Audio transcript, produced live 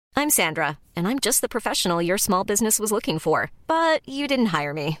I'm Sandra, and I'm just the professional your small business was looking for. But you didn't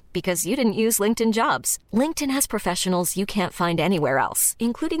hire me because you didn't use LinkedIn Jobs. LinkedIn has professionals you can't find anywhere else,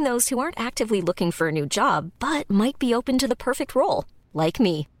 including those who aren't actively looking for a new job, but might be open to the perfect role, like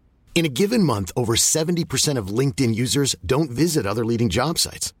me. In a given month, over 70% of LinkedIn users don't visit other leading job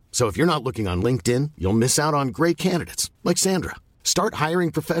sites. So if you're not looking on LinkedIn, you'll miss out on great candidates like Sandra. Start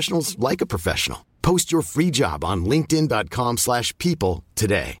hiring professionals like a professional. Post your free job on linkedin.com/people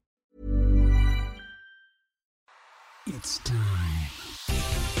today. It's time.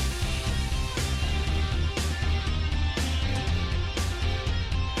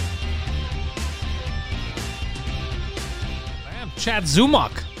 I'm Chad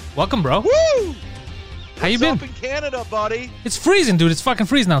Zumock. Welcome, bro. Woo! How you been? What's up in Canada, buddy? It's freezing, dude. It's fucking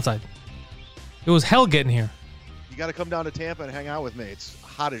freezing outside. It was hell getting here. You got to come down to Tampa and hang out with me. It's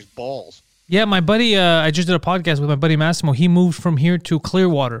hot as balls. Yeah, my buddy, I just did a podcast with my buddy Massimo. He moved from here to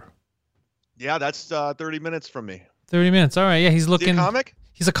Clearwater. Yeah, that's 30 minutes from me. 30 minutes. All right. Yeah, he's looking. Is he a comic?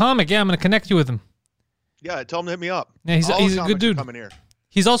 He's a comic. Yeah, I'm going to connect you with him. Yeah, tell him to hit me up. Yeah, he's a good dude. Coming here.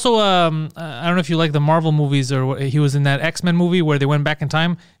 He's also, I don't know if you like the Marvel movies, or he was in that X-Men movie where they went back in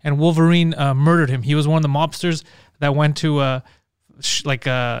time and Wolverine murdered him. He was one of the mobsters that went to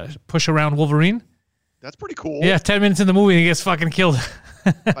push around Wolverine. That's pretty cool. Yeah, 10 minutes in the movie and he gets fucking killed.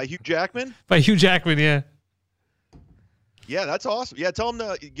 By Hugh Jackman? By Hugh Jackman, yeah. Yeah, that's awesome. Yeah, tell him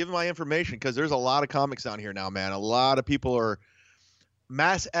to give him my information because there's a lot of comics down here now, man. A lot of people are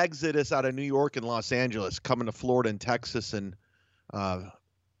mass exodus out of New York and Los Angeles coming to Florida and Texas and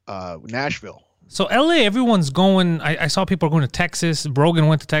Nashville. So LA, everyone's going. I saw people going to Texas. Brogan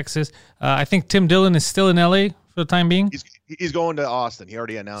went to Texas. I think Tim Dillon is still in LA for the time being. He's going to Austin. He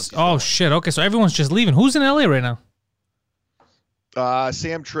already announced. Oh, shit. Okay, so everyone's just leaving. Who's in LA right now?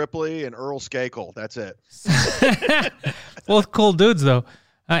 Sam Tripoli and Earl Skakel. That's it. Both cool dudes, though.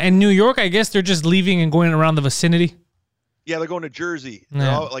 And New York, I guess they're just leaving and going around the vicinity. Yeah, they're going to Jersey.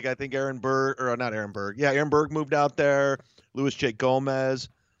 Yeah. All, I think Aaron Berg, or not Aaron Berg. Yeah, Aaron Berg moved out there. Louis J. Gomez.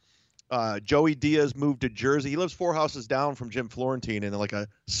 Joey Diaz moved to Jersey. He lives 4 houses down from Jim Florentine in like a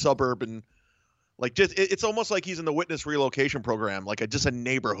suburban, it's almost like he's in the witness relocation program, just a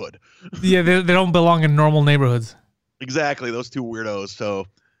neighborhood. Yeah, they don't belong in normal neighborhoods. Exactly, those two weirdos. So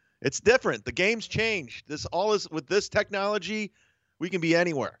it's different. The game's changed. With this technology, we can be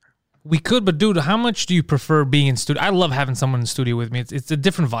anywhere. We could, but dude, how much do you prefer being in studio? I love having someone in the studio with me. It's a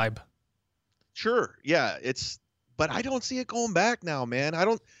different vibe. Sure, yeah, but I don't see it going back now, man.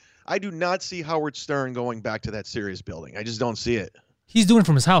 I do not see Howard Stern going back to that Sirius building. I just don't see it. He's doing it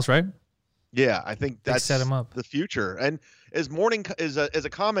from his house, right? Yeah, I think that's set him up. The future. And as a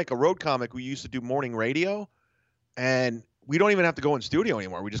comic, a road comic, we used to do morning radio, and we don't even have to go in studio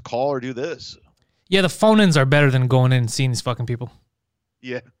anymore. We just call or do this. Yeah, the phone-ins are better than going in and seeing these fucking people.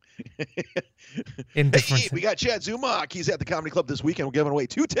 Yeah. Indifferent. Hey, we got Chad Zumock. He's at the Comedy Club this weekend. We're giving away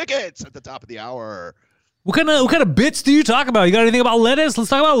 2 tickets at the top of the hour. What kind of bits do you talk about? You got anything about lettuce? Let's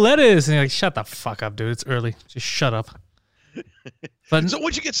talk about lettuce. And you're like, shut the fuck up, dude. It's early. Just shut up. But so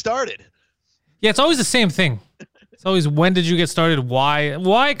when'd you get started? Yeah, it's always the same thing. It's always, when did you get started? Why?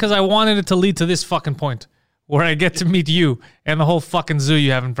 Why? Because I wanted it to lead to this fucking point where I get to meet you and the whole fucking zoo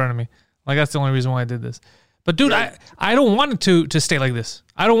you have in front of me. That's the only reason why I did this. But dude, yeah. I don't want it to stay like this.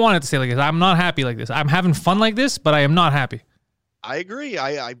 I don't want it to stay like this. I'm not happy like this. I'm having fun like this, but I am not happy. I agree.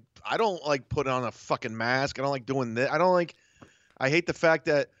 I don't like putting on a fucking mask. I don't like doing this. I hate the fact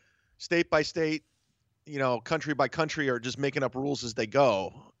that state by state, country by country are just making up rules as they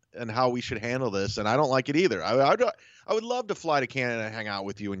go and how we should handle this. And I don't like it either. I would love to fly to Canada and hang out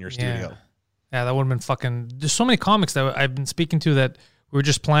with you in your studio. Yeah, that would have been fucking... There's so many comics that I've been speaking to that we were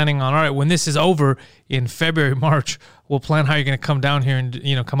just planning on, all right, when this is over in February, March, we'll plan how you're going to come down here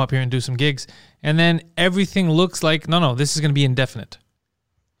and, come up here and do some gigs. And then everything looks like, no, this is going to be indefinite.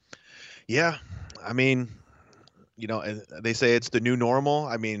 Yeah. I mean, they say it's the new normal.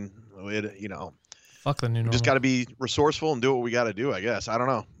 I mean, fuck the new normal. Just got to be resourceful and do what we got to do, I guess. I don't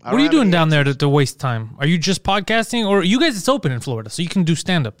know. What are you doing down there to waste time? Are you just podcasting? Or you guys, it's open in Florida, so you can do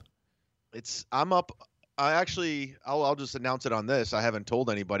stand-up. I'm up. I'll just announce it on this. I haven't told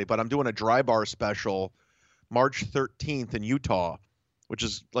anybody, but I'm doing a dry bar special March 13th in Utah, which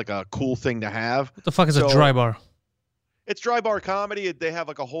is like a cool thing to have. What the fuck is a dry bar? It's dry bar comedy. They have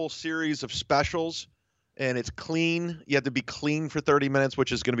like a whole series of specials, and it's clean. You have to be clean for 30 minutes,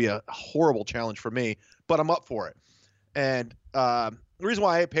 which is going to be a horrible challenge for me, but I'm up for it. And the reason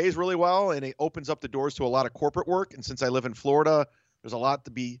why it pays really well, and it opens up the doors to a lot of corporate work. And since I live in Florida, there's a lot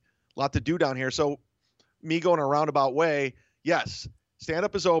to do down here. So me going a roundabout way, yes,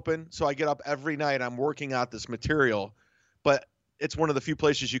 stand-up is open, so I get up every night. I'm working out this material, but it's one of the few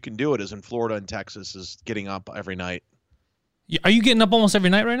places you can do it is in Florida and Texas is getting up every night. Are you getting up almost every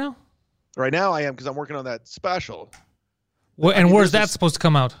night right now? Right now I am because I'm working on that special. Where's that supposed to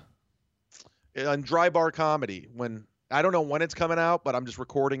come out? On Dry Bar Comedy. I don't know when it's coming out, but I'm just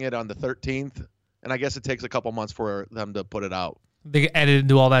recording it on the 13th. And I guess it takes a couple months for them to put it out. They edit and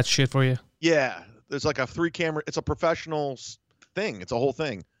do all that shit for you? Yeah. There's like a 3-camera. It's a professional thing. It's a whole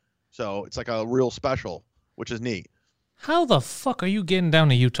thing. So it's like a real special, which is neat. How the fuck are you getting down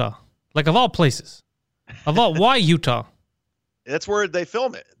to Utah? Like, of all places. Why Utah? That's where they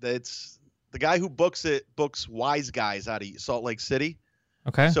film it. It's the guy who books Wise Guys out of Salt Lake City.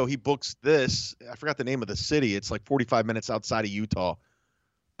 Okay. So he books this. I forgot the name of the city. It's like 45 minutes outside of Utah.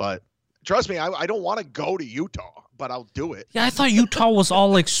 But trust me, I don't want to go to Utah, but I'll do it. Yeah, I thought Utah was all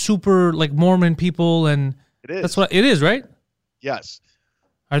like super like Mormon people, and it is. That's what it is, right? Yes.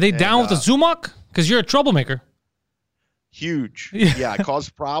 Are they down with the Zumock? Because you're a troublemaker. Huge. Yeah, cause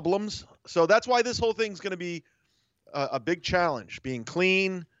problems. So that's why this whole thing's going to be a big challenge, being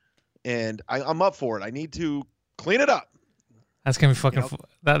clean, and I'm up for it. I need to clean it up. That's gonna be fucking.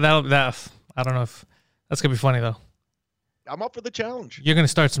 That I don't know if that's gonna be funny though. I'm up for the challenge. You're gonna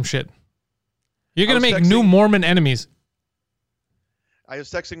start some shit. You're gonna make new Mormon enemies. I was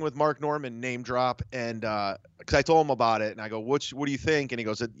texting with Mark Norman, name drop, and because I told him about it, and I go, "What do you think?" And he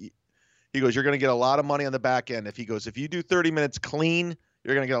goes, "You're gonna get a lot of money on the back end. If you do 30 minutes clean,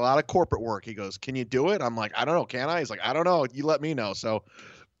 you're gonna get a lot of corporate work." He goes, "Can you do it?" I'm like, "I don't know, can I?" He's like, "I don't know. You let me know." So,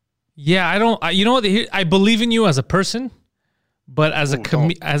 yeah, I don't. You know what? I believe in you as a person. But as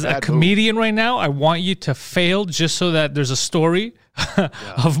a comedian right now, I want you to fail just so that there's a story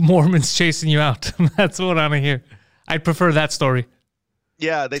of Mormons chasing you out. That's what I want to hear. I'd prefer that story.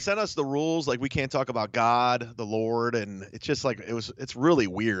 Yeah, they sent us the rules, like we can't talk about God, the Lord, and it's just like it's really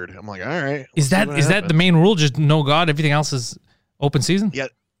weird. I'm like, all right. Is that the main rule? Just no God, everything else is open season? Yeah,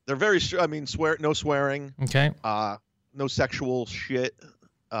 they're very I mean, no swearing. Okay. No sexual shit.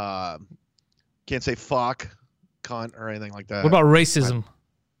 Can't say fuck, cunt, or anything like that. What about racism?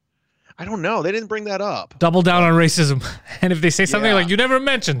 I don't know. They didn't bring that up. Double down on racism. And if they say something like you never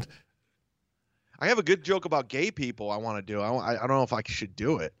mentioned. I have a good joke about gay people I want to do. I don't know if I should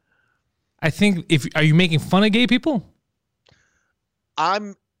do it. I think are you making fun of gay people?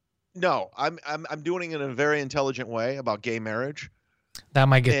 I'm doing it in a very intelligent way about gay marriage. That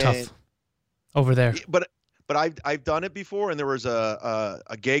might get tough over there. But I've done it before, and there was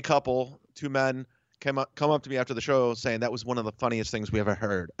a gay couple, 2 men come up to me after the show saying that was one of the funniest things we ever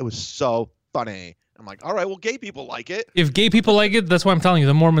heard. It was so funny. I'm like, all right, well, gay people like it. If gay people like it, that's why I'm telling you,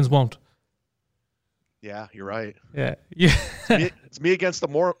 the Mormons won't. Yeah, you're right. Yeah. It's me against the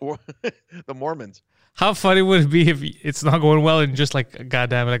Mormons. How funny would it be if it's not going well and just like, God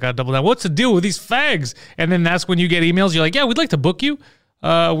damn it, I got to double down. What's the deal with these fags? And then that's when you get emails. You're like, yeah, we'd like to book you.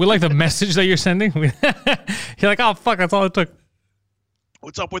 We like the message that you're sending. You're like, oh, fuck, that's all it took.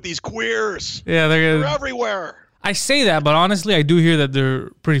 What's up with these queers? Yeah, they're everywhere. I say that, but honestly, I do hear that they're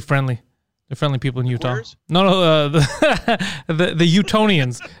pretty friendly. They're friendly people in Utah. Queers? No, the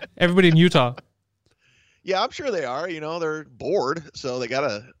Utonians. Everybody in Utah. Yeah, I'm sure they are. You know, they're bored, so they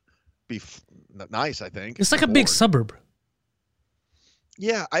gotta be nice. I think it's like a big suburb.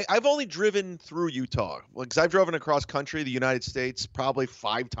 Yeah, I've only driven through Utah because I've driven across country, the United States, probably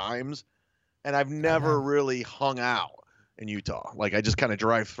 5 times, and I've never really hung out in Utah. Like I just kind of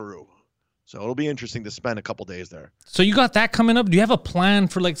drive through. So it'll be interesting to spend a couple days there. So you got that coming up. Do you have a plan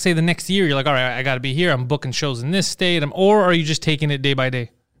for like say the next year? You're like, all right, I got to be here. I'm booking shows in this state. Or are you just taking it day by day?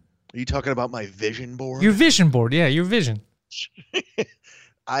 Are you talking about my vision board? Your vision board, yeah, your vision.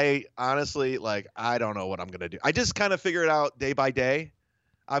 I honestly, I don't know what I'm going to do. I just kind of figure it out day by day.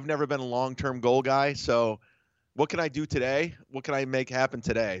 I've never been a long-term goal guy, so what can I do today? What can I make happen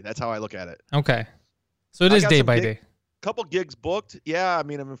today? That's how I look at it. Okay. So it is day by day. Couple gigs booked. Yeah, I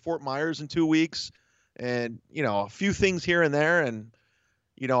mean, I'm in Fort Myers in 2 weeks and, a few things here and there. And,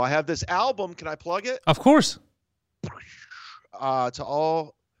 I have this album. Can I plug it? Of course. To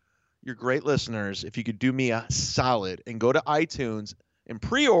all your great listeners, if you could do me a solid and go to iTunes and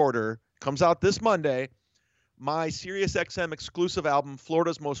pre-order, comes out this Monday, my SiriusXM exclusive album,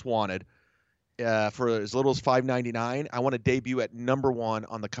 Florida's Most Wanted, for as little as $5.99. I want to debut at #1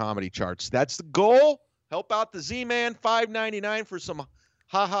 on the comedy charts. That's the goal. Help out the Z-Man, $5.99 for some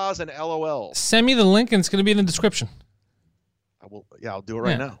ha-has and LOLs. Send me the link, and it's going to be in the description. I will. Yeah, I'll do it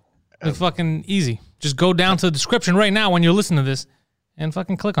right now. It's fucking easy. Just go down to the description right now when you're listening to this and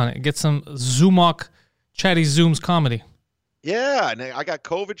fucking click on it. Get some Zumock Chatty Zooms comedy. Yeah, and I got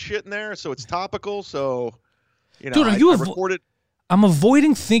COVID shit in there, so it's topical. So, dude, I'm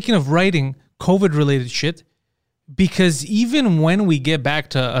avoiding thinking of writing COVID-related shit because even when we get back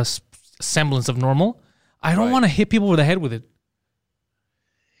to a semblance of normal, I don't want to hit people over the head with it.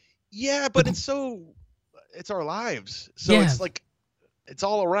 Yeah, but it's our lives. So it's like, it's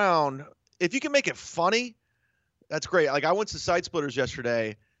all around. If you can make it funny, that's great. Like I went to Side Splitters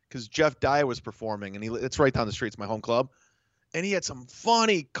yesterday because Jeff Dye was performing, and it's right down the street. It's my home club. And he had some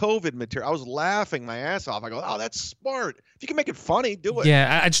funny COVID material. I was laughing my ass off. I go, oh, that's smart. If you can make it funny, do it.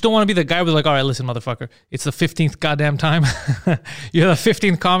 Yeah, I just don't want to be the guy who's like, all right, listen, motherfucker. It's the 15th goddamn time. You're the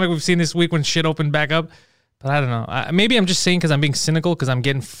 15th comic we've seen this week when shit opened back up. But I don't know. Maybe I'm just saying because I'm being cynical because I'm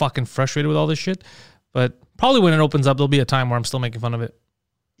getting fucking frustrated with all this shit. But probably when it opens up, there'll be a time where I'm still making fun of it.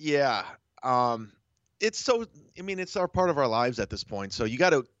 Yeah. It's our part of our lives at this point. So you got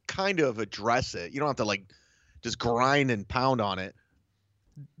to kind of address it. You don't have to like just grind and pound on it.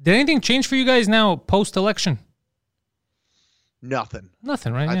 Did anything change for you guys now post-election? Nothing,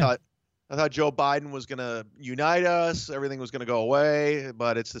 right? I thought Joe Biden was going to unite us. Everything was going to go away,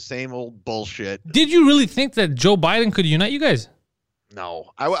 but it's the same old bullshit. Did you really think that Joe Biden could unite you guys? No.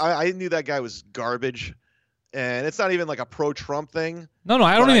 I knew that guy was garbage, and it's not even like a pro-Trump thing. No,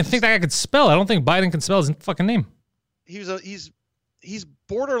 I don't even think that guy could spell. I don't think Biden can spell his fucking name. He's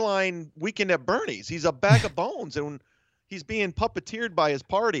borderline Weekend at Bernie's. He's a bag of bones, and he's being puppeteered by his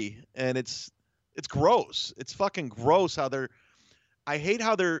party, and it's gross. It's fucking gross how I hate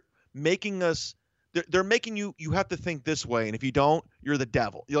how they're making us. They're making you have to think this way, and if you don't, you're the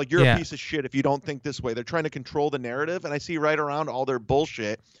devil. You're a piece of shit if you don't think this way. They're trying to control the narrative, and I see right around all their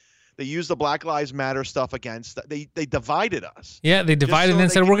bullshit. They use the Black Lives Matter stuff against. They divided us. Yeah, they divided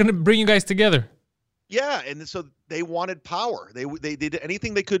and said we're going to bring you guys together. Yeah, and so they wanted power. They did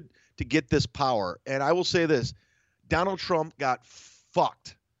anything they could to get this power. And I will say this, Donald Trump got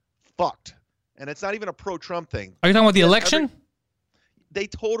fucked. And it's not even a pro-Trump thing. Are you talking about the election? They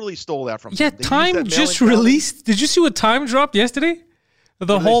totally stole that from him. Yeah, Time just released. Did you see what Time dropped yesterday?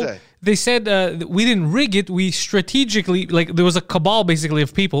 They said we didn't rig it. We strategically, like there was a cabal basically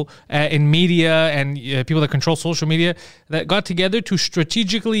of people in media and people that control social media that got together to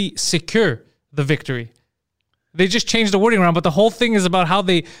strategically secure the victory. They just changed the wording around, but the whole thing is about how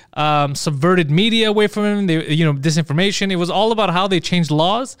they subverted media away from him. Disinformation. It was all about how they changed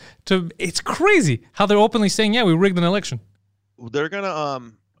laws. It's crazy how they're openly saying, "Yeah, we rigged an election." They're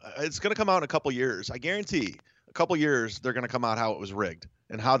gonna it's gonna come out in a couple years. I guarantee, a couple years they're gonna come out how it was rigged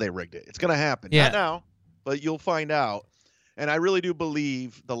and how they rigged it. It's gonna happen. Yeah. Not now, but you'll find out. And I really do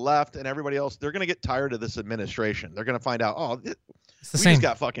believe the left and everybody else, they're gonna get tired of this administration. They're gonna find out, it's the same. Just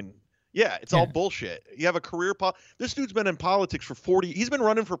got fucking. Yeah, it's all bullshit. You have a career. This dude's been in politics for 40. He's been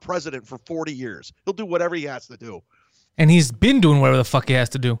running for president for 40 years. He'll do whatever he has to do. And he's been doing whatever the fuck he has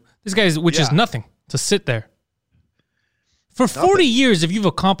to do. This guy's, which is nothing, to sit there. For 40 years, if you've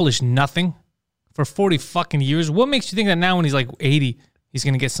accomplished nothing for 40 fucking years, what makes you think that now when he's like 80, he's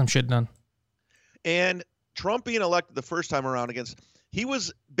going to get some shit done? And Trump being elected the first time around he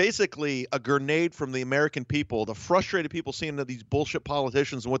was basically a grenade from the American people, the frustrated people seeing these bullshit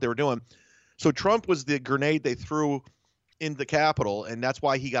politicians and what they were doing. So Trump was the grenade they threw in the Capitol, and that's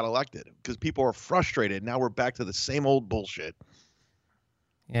why he got elected, because people are frustrated. Now we're back to the same old bullshit.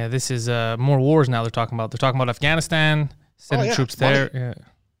 Yeah, this is more wars now they're talking about. They're talking about Afghanistan, sending troops there. Yeah.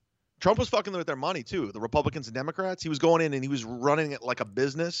 Trump was fucking with their money, too. The Republicans and Democrats, he was going in and he was running it like a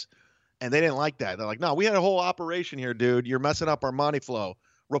business. And they didn't like that. They're like, no, we had a whole operation here, dude. You're messing up our money flow.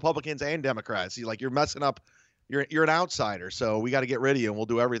 Republicans and Democrats. You're messing up. You're an outsider. So we got to get rid of you, and we'll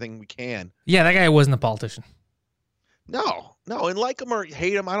do everything we can. Yeah, that guy wasn't a politician. No. And like him or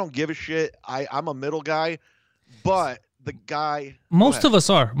hate him, I don't give a shit. I'm a middle guy. But the guy. Most of us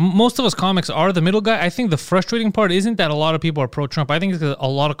are. Most of us comics are the middle guy. I think the frustrating part isn't that a lot of people are pro-Trump. I think it's that a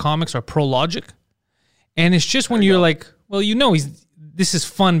lot of comics are pro-logic. And it's just when you're like, well, this is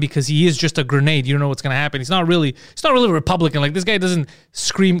fun because he is just a grenade. You don't know what's going to happen. He's not really Republican. Like, this guy doesn't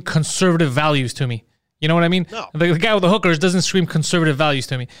scream conservative values to me. You know what I mean? No. The guy with the hookers doesn't scream conservative values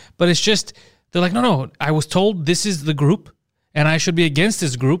to me. But it's just, they're like, no, I was told this is the group and I should be against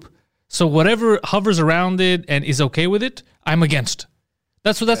this group. So whatever hovers around it and is okay with it, I'm against.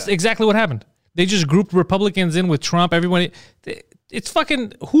 That's exactly what happened. They just grouped Republicans in with Trump. Everybody, it's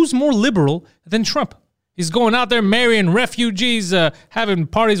fucking, who's more liberal than Trump? He's going out there marrying refugees, having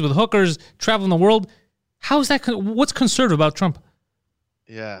parties with hookers, traveling the world. How is that? What's conservative about Trump?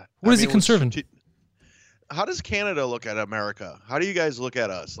 Yeah. What is he conservative? How does Canada look at America? How do you guys look at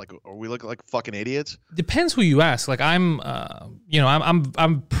us? Like, are we looking like fucking idiots? Depends who you ask. Like, I'm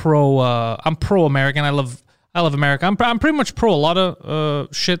pro American. I love America. I'm pretty much pro a lot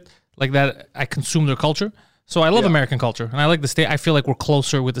of shit like that. I consume their culture. So I love American culture, and I like the state. I feel like we're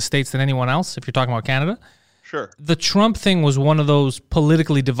closer with the States than anyone else, if you're talking about Canada. Sure. The Trump thing was one of those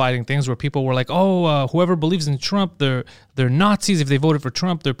politically dividing things where people were like, "Oh, whoever believes in Trump, they're Nazis. If they voted for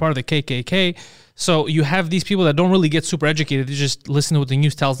Trump, they're part of the KKK." So you have these people that don't really get super educated; they just listen to what the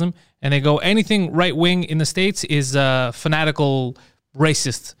news tells them, and they go, "Anything right wing in the States is fanatical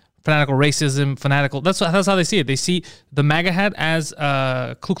racist, fanatical racism, fanatical." That's how they see it. They see the MAGA hat as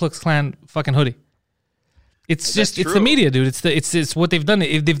Ku Klux Klan fucking hoodie. It's the media, dude. It's what they've done.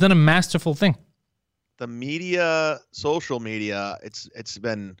 They've done a masterful thing. The media, social media, it's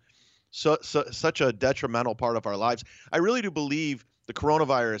been such a detrimental part of our lives. I really do believe the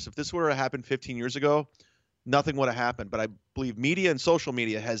coronavirus, if this were to happen 15 years ago, nothing would have happened. But I believe media and social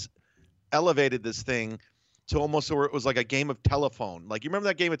media has elevated this thing to almost where it was like a game of telephone. Like, you remember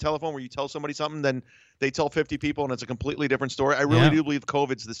that game of telephone where you tell somebody something, then they tell 50 people and it's a completely different story? I really do believe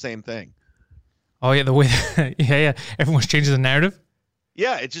COVID's the same thing. Oh, yeah, the way yeah. Everyone's changing the narrative.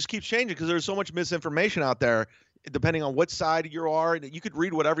 Yeah, it just keeps changing because there's so much misinformation out there, depending on what side you are. You could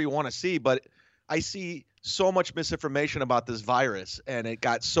read whatever you want to see, but I see so much misinformation about this virus, and it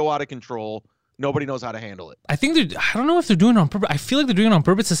got so out of control, nobody knows how to handle it. I don't know if they're doing it on purpose. I feel like they're doing it on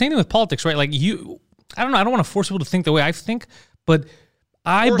purpose. It's the same thing with politics, right? Like, I don't know. I don't want to force people to think the way I think, but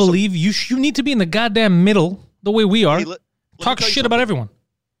I believe you need to be in the goddamn middle the way we are. Hey, talk shit about everyone.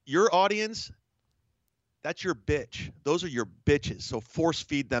 Your audience, that's your bitch. Those are your bitches. So force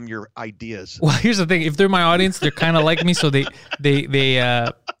feed them your ideas. Well, here's the thing. If they're my audience, they're kind of like me. So they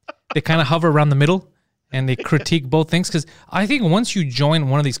kind of hover around the middle and they critique both things. Because I think once you join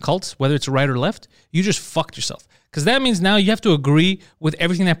one of these cults, whether it's right or left, you just fucked yourself. Because that means now you have to agree with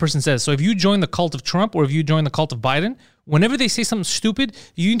everything that person says. So if you join the cult of Trump or if you join the cult of Biden, whenever they say something stupid,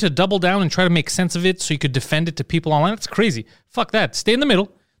 you need to double down and try to make sense of it so you could defend it to people online. It's crazy. Fuck that. Stay in the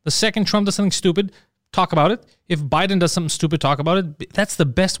middle. The second Trump does something stupid, talk about it. If Biden does something stupid, talk about it. That's the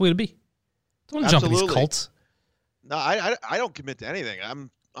best way to be. Don't jump in these cults. No, I don't commit to anything.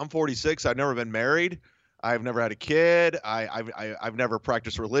 I'm 46. I've never been married. I've never had a kid. I've never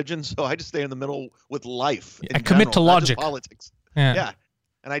practiced religion. So I just stay in the middle with life. I commit to logic. Politics. Yeah.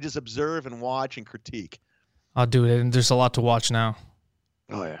 And I just observe and watch and critique. I'll do it. And there's a lot to watch now.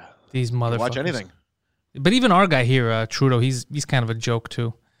 Oh yeah. These motherfuckers. Watch anything. But even our guy here, Trudeau, he's kind of a joke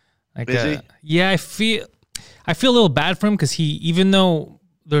too. Like, yeah, I feel a little bad for him because even though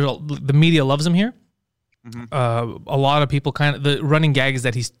the media loves him here, a lot of people the running gag is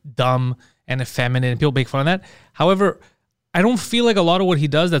that he's dumb and effeminate, and people make fun of that. However, I don't feel like a lot of what he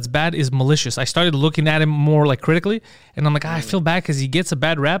does that's bad is malicious. I started looking at him more like critically, and I'm like, I feel bad because he gets a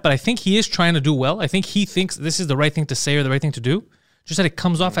bad rap, but I think he is trying to do well. I think he thinks this is the right thing to say or the right thing to do. Just that it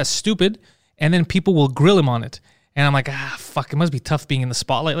comes off as stupid, and then people will grill him on it. And I'm like, fuck, it must be tough being in the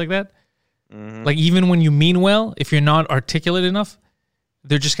spotlight like that. Mm-hmm. Like, even when you mean well, if you're not articulate enough,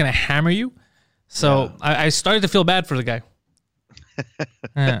 they're just going to hammer you. So I started to feel bad for the guy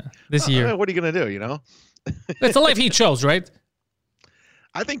this year. What are you going to do, you know? It's the life he chose, right?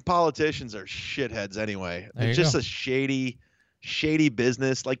 I think politicians are shitheads anyway. It's just a shady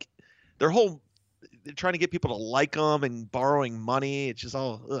business. Like, they're trying to get people to like them and borrowing money. It's just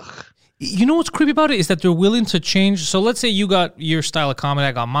all, ugh. You know what's creepy about it is that they're willing to change. So let's say you got your style of comedy,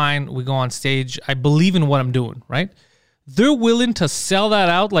 I got mine. We go on stage. I believe in what I'm doing, right? They're willing to sell that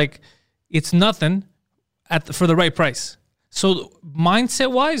out like it's nothing for the right price. So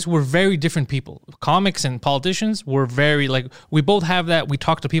mindset-wise, we're very different people. Comics and politicians, we're very, we both have that. We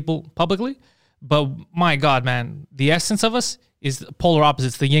talk to people publicly. But my God, man, the essence of us is polar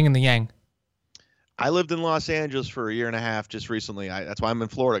opposites, the yin and the yang. I lived in Los Angeles for a year and a half just recently. That's why I'm in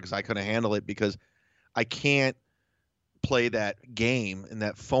Florida, because I couldn't handle it, because I can't play that game and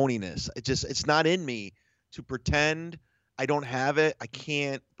that phoniness. It's not in me to pretend I don't have it. I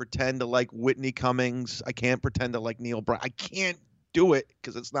can't pretend to like Whitney Cummings. I can't pretend to like Neil Bryan. I can't do it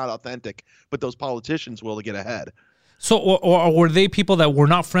because it's not authentic. But those politicians will to get ahead. So, or were they people that were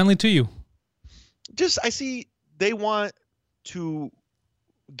not friendly to you? I see they want to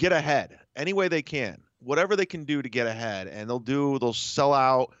get ahead any way they can, whatever they can do to get ahead, and they'll sell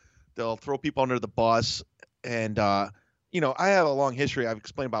out, they'll throw people under the bus. And I have a long history. I've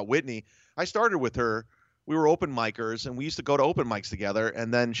explained about Whitney. I started with her. We were open micers, and we used to go to open mics together,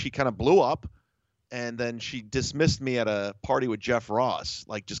 and then she kind of blew up, and then she dismissed me at a party with Jeff Ross,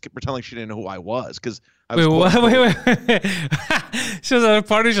 like just pretending she didn't know who I was, because I was wait. She was at a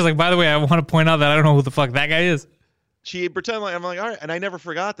party. She's like, by the way, I want to point out that I don't know who the fuck that guy is. She pretended I'm like, all right, and I never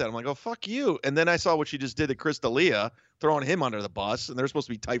forgot that. I'm like, oh, fuck you. And then I saw what she just did to Chris D'Elia, throwing him under the bus, and they're supposed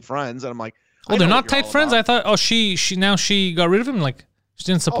to be tight friends, and I'm like, oh, they're not tight friends? I thought, she got rid of him, like, she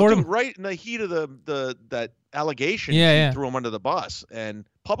didn't support him. Right in the heat of that allegation, she threw him under the bus and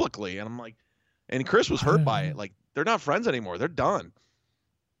publicly, and I'm like, And Chris was hurt by it. Like, they're not friends anymore. They're done.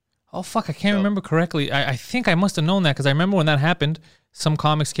 Oh, fuck. I can't remember correctly. I think I must have known that because I remember when that happened, some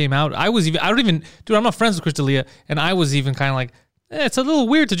comics came out. Dude, I'm not friends with Chris D'Elia. And I was even kind of like, it's a little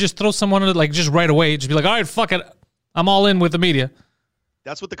weird to just throw someone under, like, just right away. Just be like, all right, fuck it. I'm all in with the media.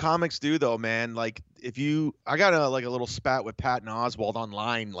 That's what the comics do, though, man. Like, I got a little spat with Patton Oswalt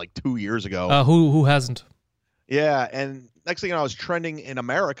online like 2 years ago. Who hasn't? Yeah, and next thing you know, I was trending in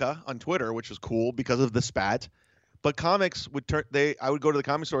America on Twitter, which was cool because of the spat. But comics would I would go to the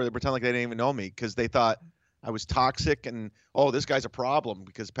comic store, they pretend like they didn't even know me because they thought I was toxic and, oh, this guy's a problem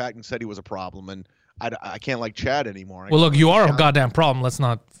because Patton said he was a problem, and I can't like Chad anymore. Well, look, you are a goddamn problem. Let's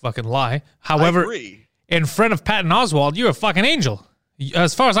not fucking lie. However, in front of Patton Oswalt, you're a fucking angel.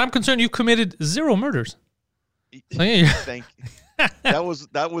 As far as I'm concerned, you've committed 0 murders. So, yeah, thank you. That was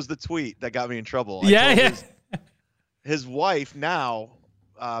the tweet that got me in trouble. Yeah. His wife now,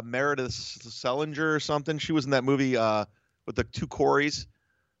 Meredith Selinger or something. She was in that movie with the 2 Corys.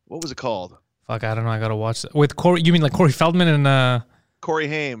 What was it called? Fuck, I don't know. I gotta watch that. With Corey, you mean like Corey Feldman and Corey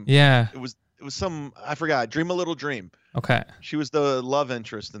Haim? Yeah. It was some, I forgot. Dream a Little Dream. Okay. She was the love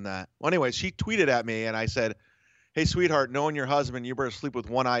interest in that. Well, anyway, she tweeted at me and I said, "Hey, sweetheart, knowing your husband, you better sleep with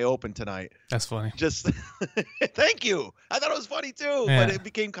one eye open tonight." That's funny. Just thank you. I thought it was funny too, Yeah. but it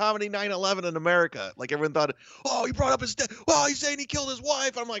became comedy 9/11 in America. Like everyone thought, oh, he brought up his death. Oh, he's saying he killed his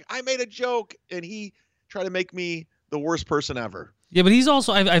wife. I'm like, I made a joke, and he tried to make me the worst person ever. Yeah, but he's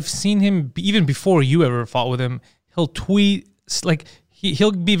also I've seen him even before you ever fought with him. He'll tweet like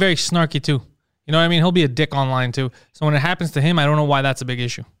he'll be very snarky too. You know what I mean? He'll be a dick online too. So when it happens to him, I don't know why that's a big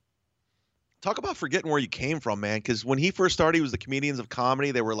issue. Talk about forgetting where you came from, man. Because when he first started, he was the Comedians of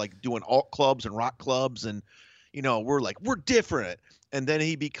Comedy. They were like doing alt clubs and rock clubs, and we're different. And then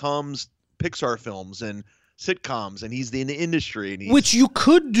he becomes Pixar films and sitcoms, and he's in the industry. And which you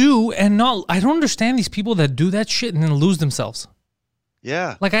could do and not. I don't understand these people that do that shit and then lose themselves.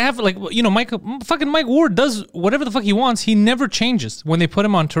 Yeah. Like Mike Ward does whatever the fuck he wants. He never changes. When they put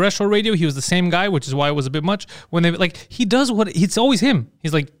him on terrestrial radio, he was the same guy, which is why it was a bit much. When he does it's always him.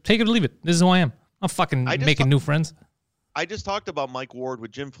 He's like, take it or leave it. This is who I am. I'm fucking making new friends. I just talked about Mike Ward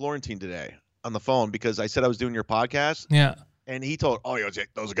with Jim Florentine today on the phone because I said I was doing your podcast. Yeah. And he told, oh,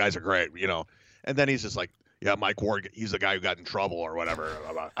 those guys are great, And then he's just like, yeah, Mike Ward, he's the guy who got in trouble or whatever.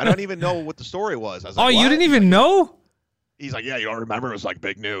 I don't even know what the story was. I was like, you didn't even know? He's like, yeah, you don't remember? It was like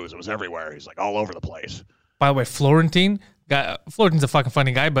big news. It was everywhere. He's like all over the place. By the way, Florentine's a fucking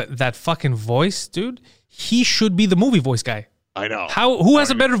funny guy, but that fucking voice, dude, he should be the movie voice guy. I know. Who has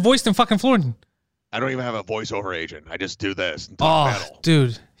a better voice than fucking Florentine? I don't even have a voiceover agent. I just do this and talk metal.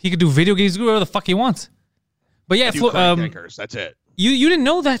 Dude, he could do video games, do whatever the fuck he wants. But yeah, that's it. You didn't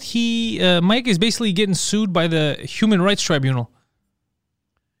know that Mike is basically getting sued by the Human Rights Tribunal.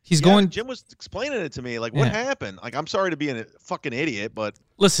 Jim was explaining it to me. Like, what happened? Like, I'm sorry to be a fucking idiot, but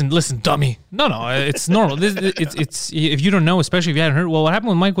listen, dummy. No, it's normal. It's if you don't know, especially if you hadn't heard. Well, what happened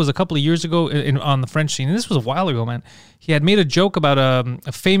with Mike was a couple of years ago on the French scene, and this was a while ago, man. He had made a joke about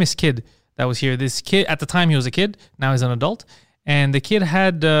a famous kid that was here. This kid at the time he was a kid. Now he's an adult, and the kid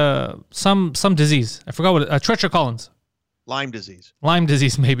had some disease. I forgot what Treacher Collins. Lyme disease,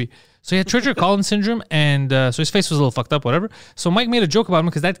 maybe. So he had Treacher Collins syndrome, and so his face was a little fucked up, whatever. So Mike made a joke about him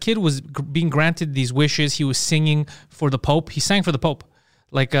because that kid was being granted these wishes. He was singing for the Pope. He sang for the Pope.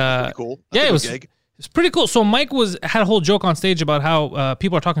 Like, pretty cool. It was pretty cool. So Mike had a whole joke on stage about how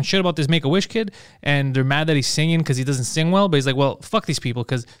people are talking shit about this Make-A-Wish kid, and they're mad that he's singing because he doesn't sing well. But he's like, well, fuck these people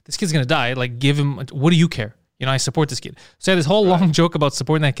because this kid's gonna die. Like, give him. What do you care? I support this kid. So he had this whole long joke about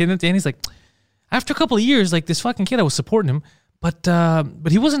supporting that kid, and he's like, after a couple of years, like this fucking kid, I was supporting him, but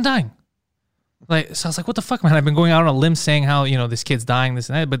he wasn't dying. Like, so I was like, what the fuck, man? I've been going out on a limb saying how, this kid's dying, this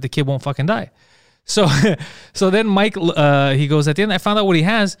and that, but the kid won't fucking die. So then Mike, he goes, at the end, I found out what he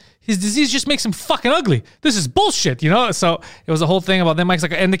has. His disease just makes him fucking ugly. This is bullshit, So it was a whole thing about then Mike's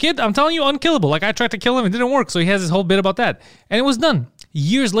like, and the kid, I'm telling you, unkillable. Like, I tried to kill him, it didn't work. So he has this whole bit about that. And it was done.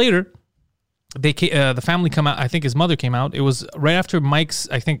 Years later, the family come out. I think his mother came out. It was right after Mike's,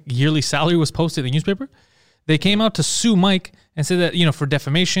 I think, yearly salary was posted in the newspaper. They came out to sue Mike and said that, for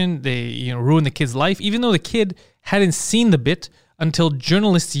defamation, they, ruined the kid's life, even though the kid hadn't seen the bit until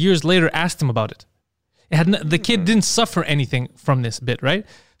journalists years later asked him about it. The kid didn't suffer anything from this bit, right?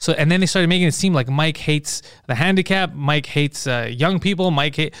 So, and then they started making it seem like Mike hates the handicap, Mike hates young people,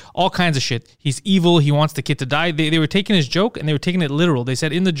 Mike hates all kinds of shit. He's evil, he wants the kid to die. They were taking his joke and they were taking it literal. They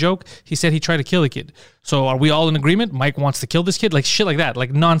said in the joke, he said he tried to kill a kid. So are we all in agreement? Mike wants to kill this kid? Like shit like that,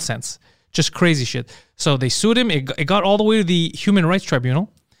 like nonsense. Just crazy shit. So they sued him. It got all the way to the Human Rights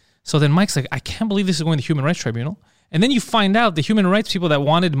Tribunal. So then Mike's like, I can't believe this is going to the Human Rights Tribunal. And then you find out the human rights people that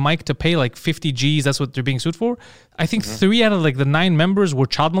wanted Mike to pay like 50 G's, that's what they're being sued for. I think 3 out of like the 9 members were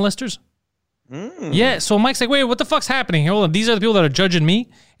child molesters. Yeah, so Mike's like, wait, what the fuck's happening here? Hold on, these are the people that are judging me.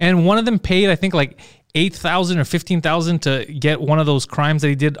 And one of them paid, I think, like $8,000 or $15,000 to get one of those crimes that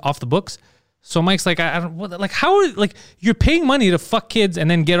he did off the books. So Mike's like, I don't, what, like, how, like, you're paying money to fuck kids and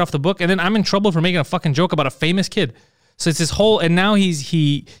then get off the book, and then I'm in trouble for making a fucking joke about a famous kid. So it's this whole, and now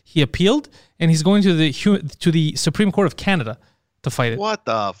he appealed, and he's going to the Supreme Court of Canada to fight it. What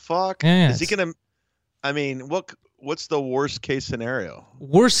the fuck? Yeah, is he gonna? I mean, what's the worst case scenario?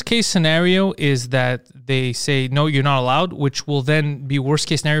 Worst case scenario is that they say, no, you're not allowed, which will then be worst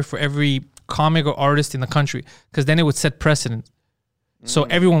case scenario for every comic or artist in the country, because then it would set precedent. So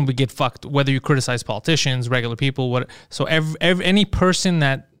everyone would get fucked, whether you criticize politicians, regular people, So any person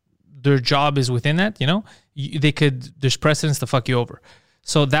that their job is within that, you know, there's precedence to fuck you over.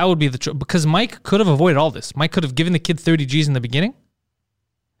 So that would be because Mike could have avoided all this. Mike could have given the kid 30 G's in the beginning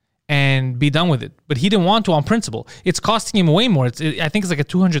and be done with it. But he didn't want to on principle. It's costing him way more. I think it's like a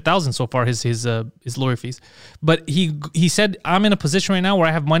 $200,000 so far, his lawyer fees. But he said, I'm in a position right now where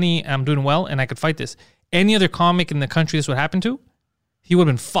I have money, I'm doing well, and I could fight this. Any other comic in the country this would happen to, he would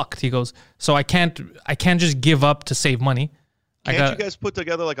have been fucked. He goes, so I can't just give up to save money. Can't you guys put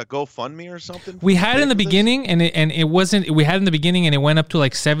together like a GoFundMe or something? We had in the beginning, and it wasn't. We had in the beginning, and it went up to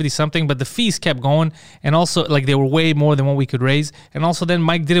like 70 something, but the fees kept going, and also like they were way more than what we could raise. And also then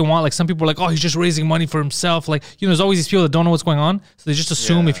Mike didn't want, like, some people were like, oh, he's just raising money for himself. Like, you know, there's always these people that don't know what's going on, so they just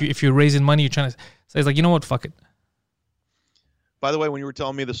assume if you're raising money, you're trying to. So he's like, you know what, fuck it. By the way, when you were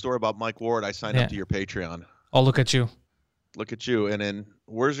telling me the story about Mike Ward, I signed up to your Patreon. Oh, look at you. Look at you. And then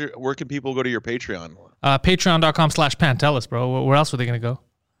where can people go to your Patreon? Patreon.com/Pan. Tell us, bro. Where else were they going to go?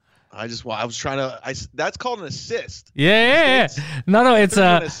 I was trying to, that's called an assist. Yeah. No, it's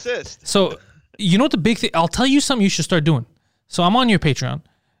an assist. So, you know what the big thing, I'll tell you something you should start doing. So I'm on your Patreon,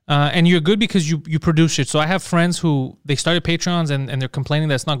 and you're good because you produce it. So I have friends who, they started Patreons and they're complaining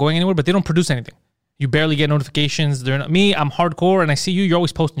that it's not going anywhere, but they don't produce anything. You barely get notifications. Me, I'm hardcore, and I see you're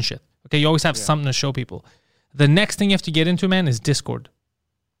always posting shit. Okay, you always have something to show people. The next thing you have to get into, man, is Discord.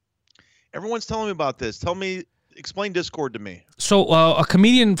 Everyone's telling me about this. Explain Discord to me. So a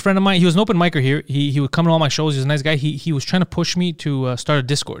comedian friend of mine, he was an open micer here. He would come to all my shows. He was a nice guy. He was trying to push me to start a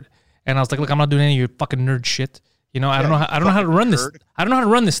Discord, and I was like, look, I'm not doing any of your fucking nerd shit. You know, I don't know how to run this. I don't know how to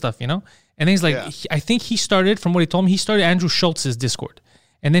run this stuff. You know. And then he's like, I think he started, from what he told me, he started Andrew Schultz's Discord.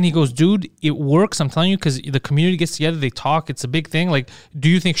 And then he goes, dude, it works. I'm telling you, because the community gets together, they talk. It's a big thing. Like, do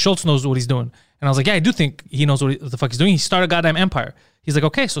you think Schultz knows what he's doing? And I was like, yeah, I do think he knows what the fuck he's doing. He started a goddamn empire. He's like,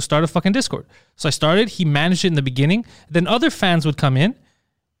 okay, so start a fucking Discord. So I started. He managed it in the beginning. Then other fans would come in,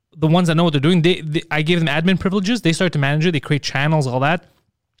 the ones that know what they're doing. I gave them admin privileges. They start to manage it. They create channels, all that.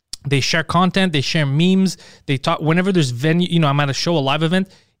 They share content. They share memes. They talk whenever there's venue. You know, I'm at a show, a live event.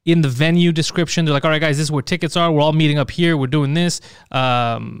 In the venue description, they're like, all right, guys, this is where tickets are. We're all meeting up here. We're doing this.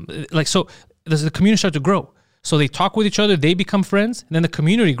 So the community starts to grow. So they talk with each other. They become friends. And then the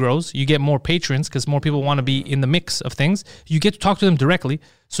community grows. You get more patrons because more people want to be in the mix of things. You get to talk to them directly.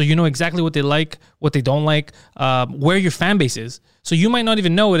 So you know exactly what they like, what they don't like, where your fan base is. So you might not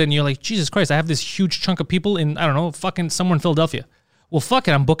even know it. And you're like, Jesus Christ, I have this huge chunk of people in, I don't know, fucking somewhere in Philadelphia. Well, fuck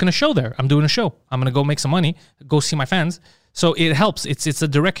it. I'm booking a show there. I'm doing a show. I'm going to go make some money, go see my fans. So it helps. It's a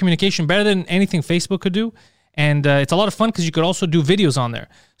direct communication, better than anything Facebook could do. And it's a lot of fun because you could also do videos on there.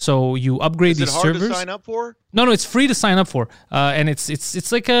 So you upgrade these servers. Is it hard to sign up for? No, it's free to sign up for. And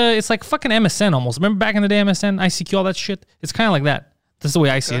it's like fucking MSN almost. Remember back in the day, MSN, ICQ, all that shit? It's kind of like that. That's the way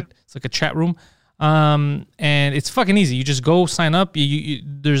I see it. It's like a chat room. And it's fucking easy. You just go sign up.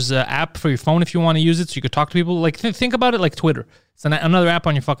 There's an app for your phone if you want to use it, so you could talk to people. Like think about it like Twitter. It's another app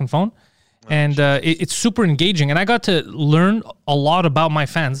on your fucking phone. And it's super engaging. And I got to learn a lot about my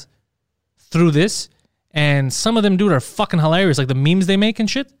fans through this. And some of them, dude, are fucking hilarious. Like the memes they make and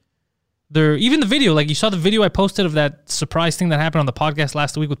shit. Even the video. Like you saw the video I posted of that surprise thing that happened on the podcast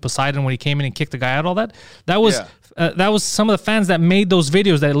last week with Poseidon when he came in and kicked the guy out, all that. That was some of the fans that made those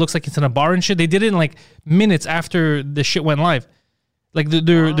videos that it looks like it's in a bar and shit. They did it in like minutes after the shit went live. Like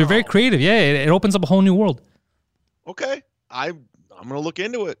they're very creative. Yeah, it opens up a whole new world. Okay. I'm gonna look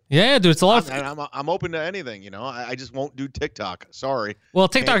into it. Yeah, dude, it's a lot of. I'm open to anything. You know, I just won't do TikTok. Sorry. Well,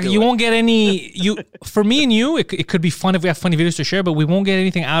 TikTok, you won't get any. For me and you, it could be fun if we have funny videos to share, but we won't get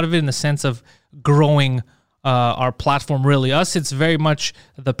anything out of it in the sense of growing our platform. Really, it's very much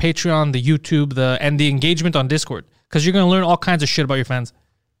the Patreon, the YouTube, and the engagement on Discord, because you're gonna learn all kinds of shit about your fans.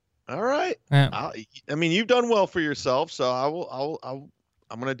 All right. Yeah. I mean, you've done well for yourself, so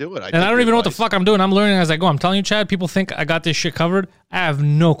I'm going to do it. I don't even know what the fuck I'm doing. I'm learning as I go. I'm telling you, Chad, people think I got this shit covered. I have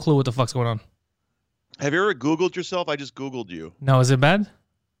no clue what the fuck's going on. Have you ever Googled yourself? I just Googled you. No, is it bad?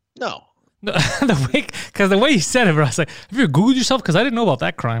 No. No, the way you said it, bro, I was like, have you ever Googled yourself? Because I didn't know about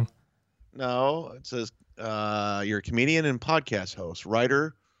that crime. No. It says you're a comedian and podcast host,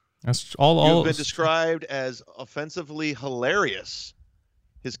 writer. That's all. You've been described as offensively hilarious.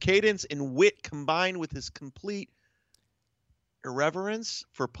 His cadence and wit combined with his complete irreverence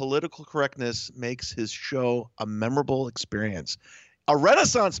for political correctness makes his show a memorable experience. A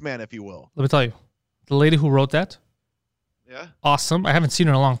renaissance man, if you will. Let me tell you, the lady who wrote that, yeah, awesome. I haven't seen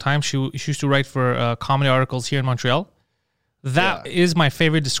her in a long time. She used to write for comedy articles here in Montreal. That is my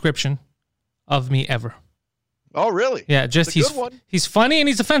favorite description of me ever. Oh, really? Yeah, just he's funny and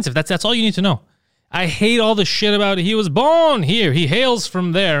he's offensive. That's all you need to know. I hate all the shit about he was born here, he hails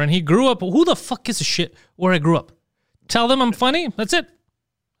from there, and he grew up. Who the fuck gives a shit where I grew up? Tell them I'm funny. That's it.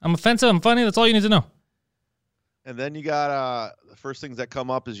 I'm offensive. I'm funny. That's all you need to know. And then you got the first things that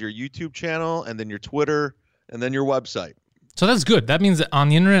come up is your YouTube channel, and then your Twitter, and then your website. So that's good. That means that on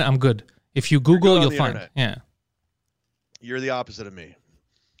the internet, I'm good. If you Google, you'll find. Internet. Yeah. You're the opposite of me.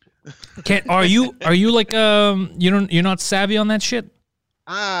 Are you like you're not savvy on that shit?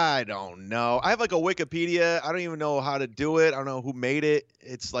 I don't know. I have like a Wikipedia. I don't even know how to do it. I don't know who made it.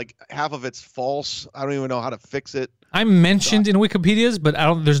 It's like half of it's false. I don't even know how to fix it. I'm mentioned in Wikipedia's, but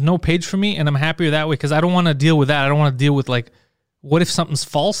there's no page for me, and I'm happier that way because I don't want to deal with that. I don't want to deal with like, what if something's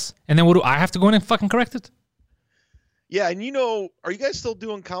false, and then what do I have to go in and fucking correct it? Yeah, and are you guys still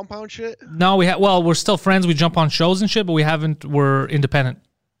doing compound shit? No, we're still friends. We jump on shows and shit, but we're independent.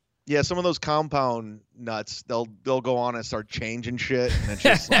 Yeah, some of those compound nuts, they'll go on and start changing shit, and it's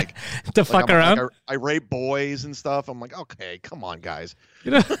just like to fuck around. Like I rape boys and stuff. I'm like, okay, come on, guys.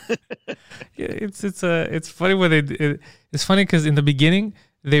 Yeah, it's funny when it's funny because in the beginning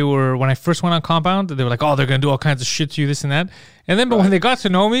when I first went on compound, they were like, oh, they're gonna do all kinds of shit to you, this and that, and then but when they got to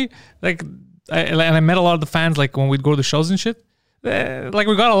know me, like I met a lot of the fans, like when we'd go to the shows and shit, like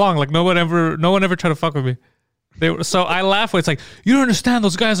we got along, like no one ever tried to fuck with me. So I laugh when it's like, you don't understand,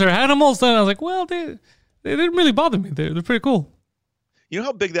 those guys are animals. And I was like, well, they didn't really bother me. They're pretty cool. You know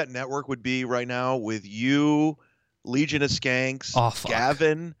how big that network would be right now with you, Legion of Skanks,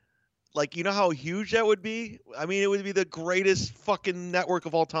 Gavin? Like, you know how huge that would be? I mean, it would be the greatest fucking network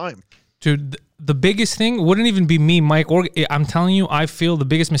of all time. Dude, the biggest thing wouldn't even be me, Mike. I'm telling you, I feel the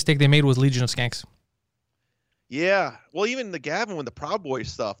biggest mistake they made was Legion of Skanks. Yeah. Well, even the Gavin with the Proud Boys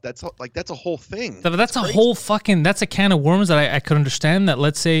stuff, that's a whole thing. That's a whole fucking, that's a can of worms that I could understand that,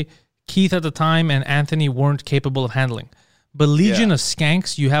 let's say, Keith at the time and Anthony weren't capable of handling. But Legion of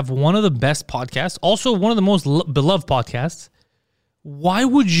Skanks, you have one of the best podcasts, also one of the most beloved podcasts. Why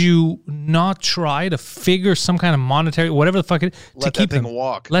would you not try to figure some kind of monetary, whatever the fuck it is, to keep them?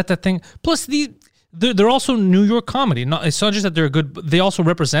 Let that thing. Plus, they're also New York comedy. It's not just that they're good, but they also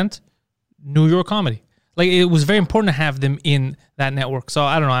represent New York comedy. Like, it was very important to have them in that network. So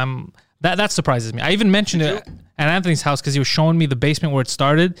I don't know. That surprises me. I even mentioned it at Anthony's house because he was showing me the basement where it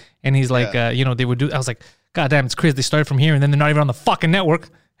started, and he's like, they would do. I was like, God damn, it's crazy. They started from here, and then they're not even on the fucking network.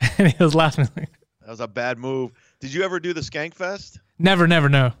 And he was laughing. That was a bad move. Did you ever do the Skank Fest? Never,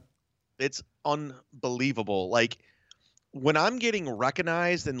 no. It's unbelievable. Like, when I'm getting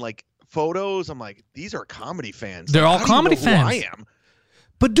recognized in like photos, I'm like, these are comedy fans. They're all comedy fans. Who I am.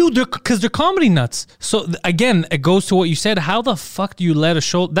 But dude, because they're comedy nuts. So again, it goes to what you said. How the fuck do you let a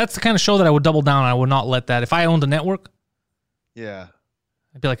show? That's the kind of show that I would double down on. I would not let that. If I owned a network, yeah,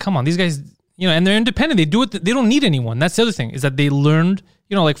 I'd be like, come on, these guys, and they're independent. They do it. They don't need anyone. That's the other thing, is that they learned,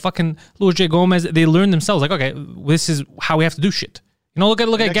 like fucking Louis J. Gomez. They learned themselves. Like, okay, this is how we have to do shit. Look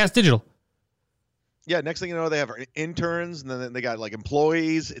at Gas Digital. Yeah, next thing you know, they have interns, and then they got like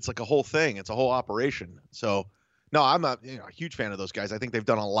employees. It's like a whole thing. It's a whole operation. So. No, I'm a huge fan of those guys. I think they've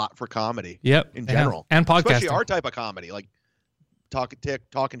done a lot for comedy. In general. And podcasting. Especially our type of comedy, like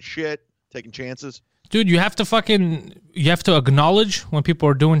talking shit, taking chances. Dude, you have to acknowledge when people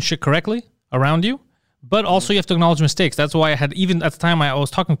are doing shit correctly around you, but also you have to acknowledge mistakes. That's why even at the time I was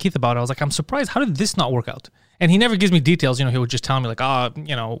talking to Keith about it, I was like, I'm surprised, how did this not work out? And he never gives me details. He would just tell me like,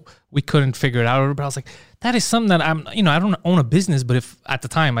 we couldn't figure it out. But I was like, that is something that I don't own a business, but if at the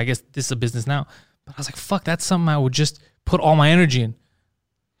time, I guess this is a business now. But I was like, fuck, that's something I would just put all my energy in.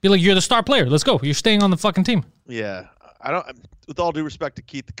 Be like, you're the star player. Let's go. You're staying on the fucking team. Yeah. With all due respect to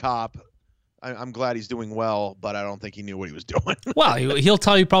Keith the cop, I'm glad he's doing well, but I don't think he knew what he was doing. Well, he'll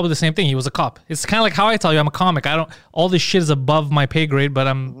tell you probably the same thing. He was a cop. It's kind of like how I tell you I'm a comic. All this shit is above my pay grade, but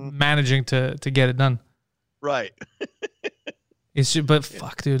I'm managing to get it done. Right.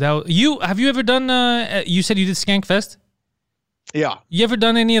 Fuck, dude. Have you ever done, you said you did Skank Fest? Yeah. You ever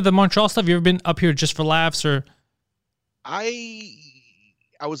done any of the Montreal stuff? You ever been up here just for laughs or? I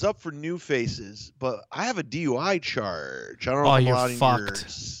I was up for new faces, but I have a DUI charge. I don't know Oh, if I'm you're allowed in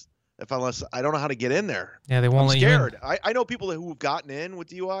fucked. unless I don't know how to get in there. Yeah, they won't I'm let you in. scared. I know people who've gotten in with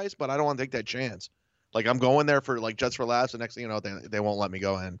DUIs, but I don't want to take that chance. Like I'm going there for like just for laughs, and next thing you know, they won't let me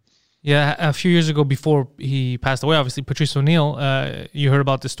go in. Yeah, a few years ago before he passed away, obviously, Patrice O'Neill, you heard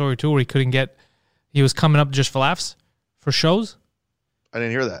about this story too, where he was coming up just for laughs, for shows. I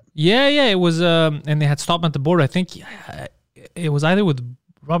didn't hear that. Yeah, it was, and they had stopped him at the border. I think it was either with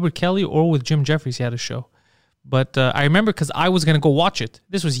Robert Kelly or with Jim Jeffries. He had a show. But I remember because I was going to go watch it.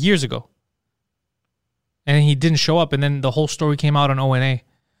 This was years ago. And he didn't show up, and then the whole story came out on ONA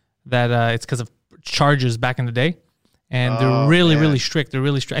that it's because of charges back in the day. And they're really strict. They're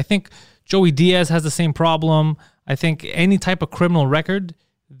really strict. I think Joey Diaz has the same problem. I think any type of criminal record,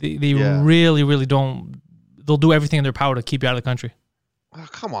 they really don't. They'll do everything in their power to keep you out of the country. Oh,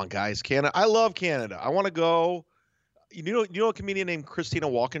 come on, guys. Canada. I love Canada. I want to go. You know a comedian named Christina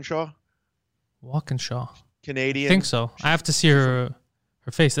Walkinshaw? Walkinshaw. Canadian. I think so. I have to see her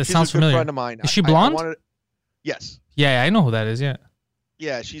face. That She's sounds a good familiar. friend of mine. Is she blonde? Yes. Yeah, I know who that is. Yeah.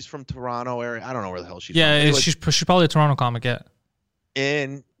 Yeah, she's from Toronto area. I don't know where the hell she's Yeah, from. Anyway, she's probably a Toronto comic. Yeah.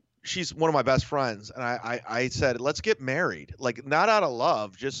 and she's one of my best friends. And I said, let's get married. Like, not out of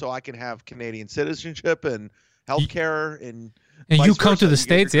love, just so I can have Canadian citizenship and healthcare and you come to versa. the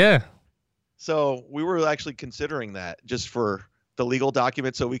States, yeah. So we were actually considering that just for the legal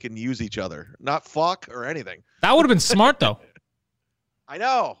documents so we can use each other. Not fuck or anything. That would have been smart, though. I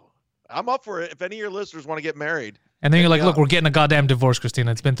know. I'm up for it. If any of your listeners want to get married. And then you're like, look, we're getting a goddamn divorce,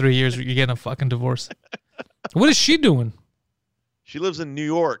 Christina. It's been 3 years. You're getting a fucking divorce. What is she doing? She lives in New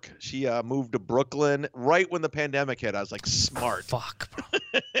York. She moved to Brooklyn right when the pandemic hit. I was like, smart. Fuck,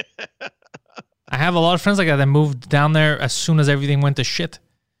 bro. I have a lot of friends like that moved down there as soon as everything went to shit.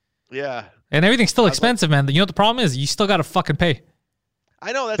 Yeah. And everything's still expensive, man. You know what the problem is? You still got to fucking pay.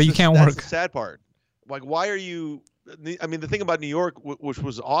 I know. But you can't that's work. the sad part. Like, why are you... I mean, the thing about New York, which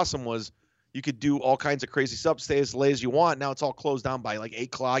was awesome, was you could do all kinds of crazy stuff, stay as late as you want. Now it's all closed down by like 8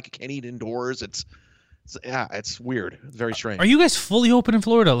 o'clock. You can't eat indoors. It's weird. It's very strange. Are you guys fully open in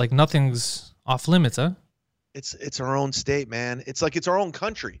Florida? Like nothing's off limits, huh? It's our own state, man. It's like it's our own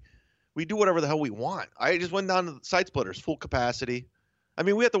country. We do whatever the hell we want. I just went down to the Side Splitters, full capacity. I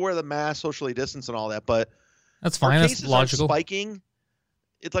mean, we have to wear the mask, socially distance, and all that, but that's fine. Our That's cases logical. Aren't spiking.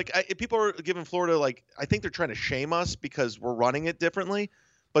 It's like people are giving Florida, like, I think they're trying to shame us because we're running it differently.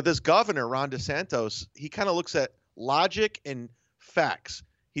 But this governor, Ron DeSantis, he kind of looks at logic and facts.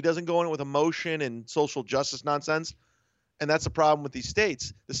 He doesn't go in with emotion and social justice nonsense. And that's the problem with these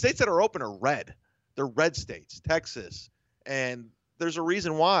states. The states that are open are red. They're red states, Texas. And there's a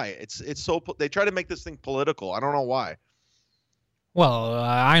reason why. They try to make this thing political. I don't know why. Well,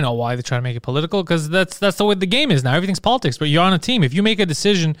 I know why they try to make it political, because that's the way the game is now. Everything's politics, but you're on a team. If you make a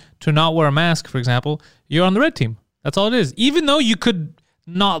decision to not wear a mask, for example, you're on the red team. That's all it is. Even though you could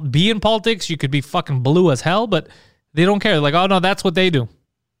not be in politics, you could be fucking blue as hell, but they don't care. They're like, oh no, that's what they do.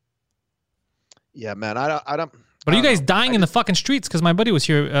 Yeah, man, I don't. But are you guys dying in the fucking streets? Because my buddy was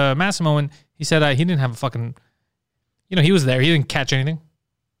here, Massimo, and he said he didn't have a fucking, he was there. He didn't catch anything.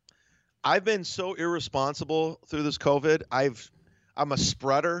 I've been so irresponsible through this COVID. I'm a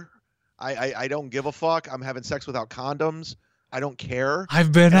spreader. I don't give a fuck. I'm having sex without condoms. I don't care.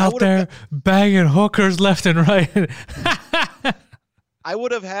 I've been out there banging hookers left and right. I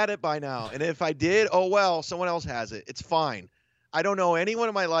would have had it by now. And if I did, oh well, someone else has it. It's fine. I don't know anyone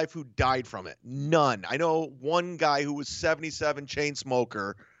in my life who died from it. None. I know one guy who was 77, chain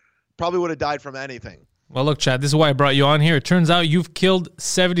smoker, probably would have died from anything. Well, look, Chad, this is why I brought you on here. It turns out you've killed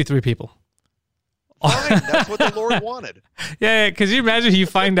 73 people. Fine. That's what the Lord wanted. Yeah, because you imagine you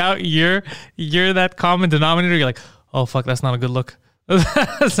find out you're that common denominator. You're like, oh, fuck, that's not a good look.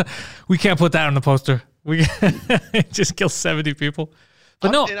 We can't put that on the poster. We just kill 70 people. But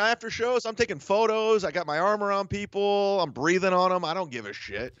no. And after shows, I'm taking photos. I got my arm around people. I'm breathing on them. I don't give a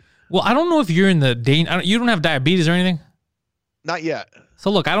shit. Well, I don't know if you're in the danger. You don't have diabetes or anything? Not yet. So,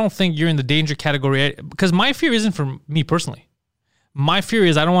 look, I don't think you're in the danger category. Because my fear isn't for me personally. My fear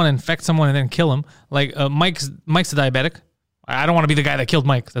is I don't want to infect someone and then kill him. Like, Mike's a diabetic. I don't want to be the guy that killed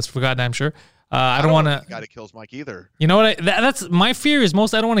Mike. That's for goddamn sure. I don't want to. The guy that kills Mike either. You know what? That's my fear is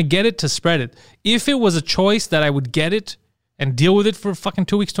most. I don't want to get it to spread it. If it was a choice that I would get it and deal with it for fucking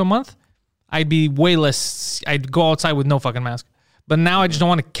 2 weeks to a month, I'd be way less. I'd go outside with no fucking mask. But now I just don't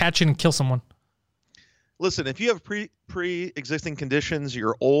want to catch it and kill someone. Listen, if you have pre-existing conditions,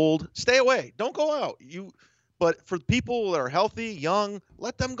 you're old, stay away. Don't go out. But for people that are healthy, young,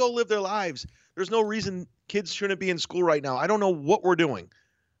 let them go live their lives. There's no reason kids shouldn't be in school right now. I don't know what we're doing.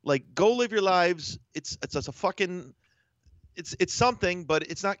 Like, go live your lives. It's a fucking it's something, but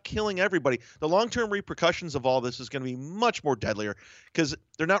it's not killing everybody. The long-term repercussions of all this is going to be much more deadlier because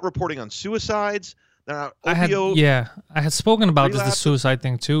they're not reporting on suicides. They're not I had spoken about the suicide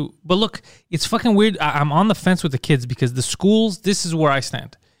thing too. But look, it's fucking weird. I'm on the fence with the kids because the schools, this is where I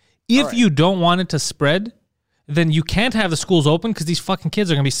stand. If you don't want it to spread, then you can't have the schools open because these fucking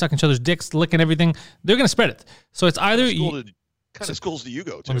kids are going to be sucking each other's dicks, licking everything. They're going to spread it. So it's either... What kind of schools do you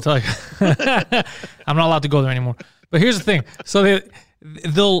go to? Let me tell you. I'm not allowed to go there anymore. But here's the thing. So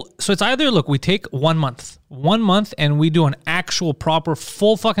so it's either, look, we take 1 month, and we do an actual proper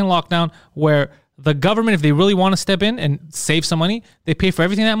full fucking lockdown where the government, if they really want to step in and save some money, they pay for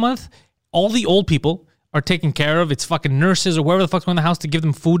everything that month. All the old people are taken care of. It's fucking nurses or whoever the fuck's going to the house to give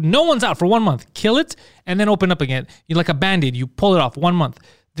them food. No one's out for 1 month. Kill it and then open up again. You're like a Band-Aid. You pull it off 1 month.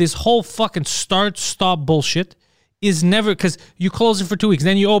 This whole fucking start-stop bullshit is never, because you close it for 2 weeks,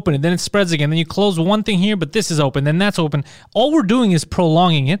 then you open it, then it spreads again, then you close one thing here, but this is open, then that's open. All we're doing is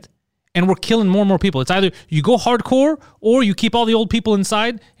prolonging it, and we're killing more and more people. It's either you go hardcore or you keep all the old people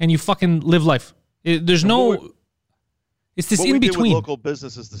inside and you fucking live life. There's no... It's this in between. What we do with local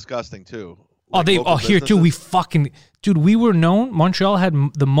business is disgusting too. Here too. We were known. Montreal had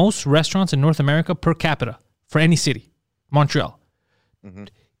the most restaurants in North America per capita for any city. Montreal. Mm-hmm.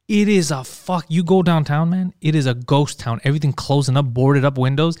 It is you go downtown, man. It is a ghost town. Everything closing up, boarded up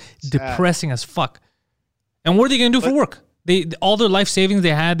windows, depressing as fuck. And what are they gonna do for work? All their life savings they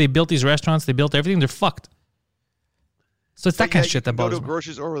had, they built these restaurants, they built everything. They're fucked. So it's that kind of shit that bothers me. Go to a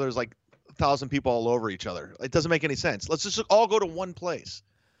grocery store where there's like 1,000 people all over each other. It doesn't make any sense. Let's just all go to one place.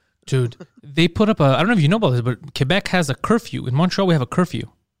 Dude, they put up I don't know if you know about this, but Quebec has a curfew. In Montreal, we have a curfew.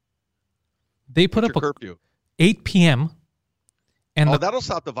 They put up a curfew. 8 p.m. And that'll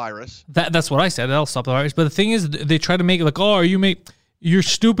stop the virus. That's what I said. That'll stop the virus. But the thing is, they try to make it like, you're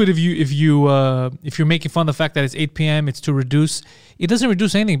stupid if you're making fun of the fact that it's 8 p.m. It's to reduce. It doesn't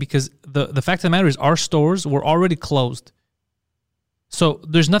reduce anything because the fact of the matter is our stores were already closed. So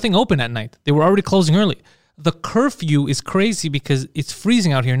there's nothing open at night. They were already closing early. The curfew is crazy because it's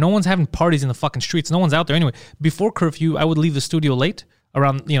freezing out here. No one's having parties in the fucking streets. No one's out there anyway. Before curfew, I would leave the studio late,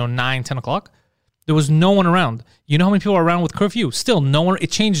 around 9, 10 o'clock. There was no one around. You know how many people are around with curfew? Still no one. It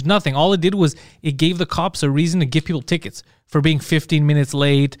changed nothing. All it did was it gave the cops a reason to give people tickets for being 15 minutes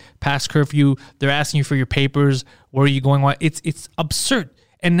late, past curfew. They're asking you for your papers. Where are you going? It's absurd.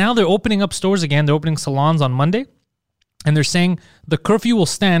 And now they're opening up stores again. They're opening salons on Monday. And they're saying the curfew will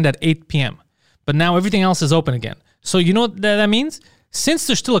stand at 8 p.m. But now everything else is open again. So you know what that means? Since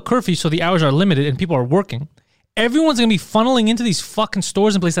there's still a curfew, so the hours are limited and people are working, everyone's going to be funneling into these fucking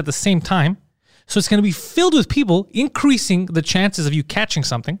stores and places at the same time. So it's going to be filled with people, increasing the chances of you catching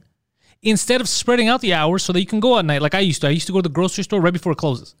something, instead of spreading out the hours so that you can go at night like I used to. I used to go to the grocery store right before it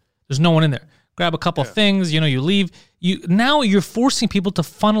closes. There's no one in there. Grab a couple of things, you leave. Now you're forcing people to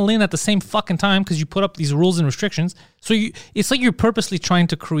funnel in at the same fucking time because you put up these rules and restrictions. So it's like you're purposely trying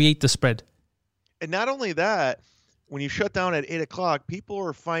to create the spread. And not only that, when you shut down at 8 o'clock, people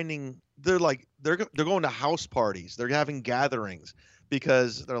are finding they're going to house parties. They're having gatherings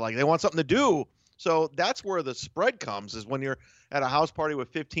because they're like they want something to do. So that's where the spread comes, is when you're at a house party with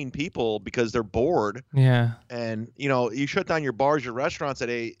 15 people because they're bored. Yeah. And you shut down your bars, your restaurants at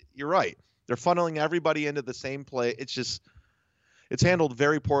 8. You're right. They're funneling everybody into the same place. It's handled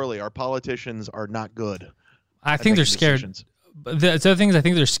very poorly. Our politicians are not good. I think they're scared. But the other thing is I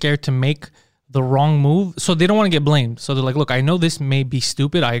think they're scared to make the wrong move. So they don't want to get blamed. So they're like, look, I know this may be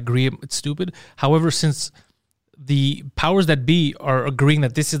stupid. I agree it's stupid. However, since the powers that be are agreeing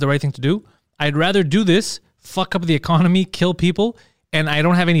that this is the right thing to do, I'd rather do this, fuck up the economy, kill people, and I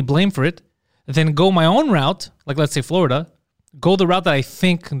don't have any blame for it, than go my own route, like let's say Florida, go the route that I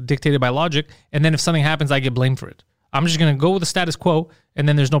think dictated by logic, and then if something happens, I get blamed for it. I'm just going to go with the status quo, and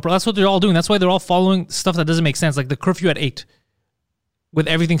then there's no problem. That's what they're all doing. That's why they're all following stuff that doesn't make sense, like the curfew at 8, with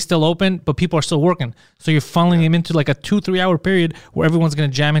everything still open, but people are still working. So you're funneling them into like a 2-3 hour period where everyone's going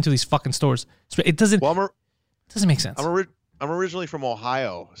to jam into these fucking stores. So it doesn't make sense. I'm originally from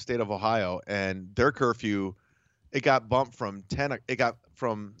Ohio, state of Ohio, and their curfew, it got bumped from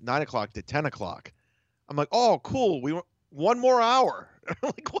 9 o'clock to 10 o'clock. I'm like, oh, cool. We want 1 more hour.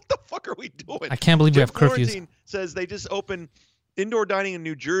 Like, what the fuck are we doing? I can't believe we have curfews. Says they just opened indoor dining in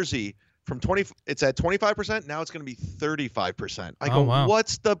New Jersey from 20. It's at 25%. Now it's going to be 35%. I go, wow.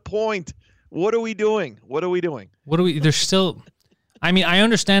 What's the point? What are we doing? There's still, I mean, I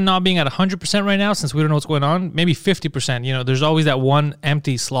understand not being at 100% right now since we don't know what's going on. Maybe 50%. There's always that one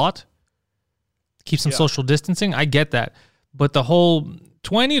empty slot. Keep some social distancing. I get that. But the whole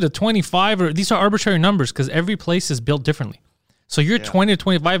 20 to 25, these are arbitrary numbers because every place is built differently. So your 20 to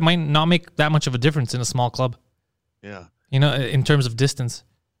 25 might not make that much of a difference in a small club. Yeah. in terms of distance.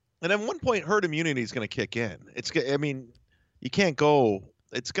 And at one point, herd immunity is going to kick in. You can't go.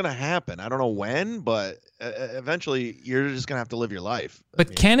 It's going to happen. I don't know when, but eventually you're just going to have to live your life.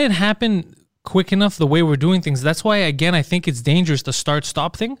 But can it happen quick enough the way we're doing things? That's why, again, I think it's dangerous, the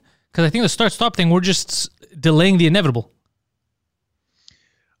start-stop thing. Because I think the start-stop thing, we're just delaying the inevitable.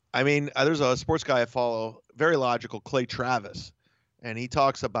 I mean, there's a sports guy I follow, very logical, Clay Travis. And he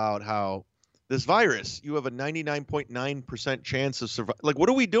talks about how this virus, you have a 99.9% chance of survival. Like, what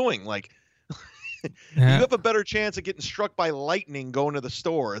are we doing? Like, you have a better chance of getting struck by lightning going to the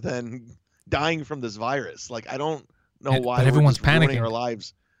store than dying from this virus. Like, I don't know why but everyone's we're just ruining panicking our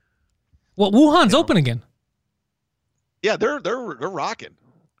lives. Well, Wuhan's open again. Yeah, they're rocking.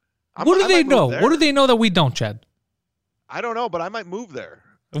 What do they know? What do they know that we don't, Chad? I don't know, but I might move there.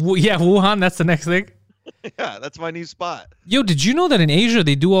 Yeah, Wuhan, that's the next thing. Yeah, that's my new spot. Yo, did you know that in Asia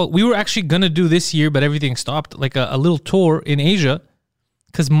they do we were actually going to do this year, but everything stopped, like a little tour in Asia,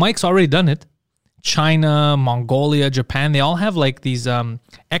 because Mike's already done it. China, Mongolia, Japan, they all have like these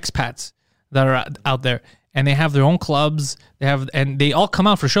expats that are out there, and they have their own clubs. And they all come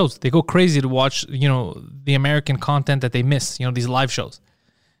out for shows. They go crazy to watch, the American content that they miss, these live shows.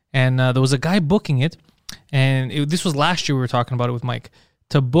 And there was a guy booking it, and this was last year we were talking about it with Mike,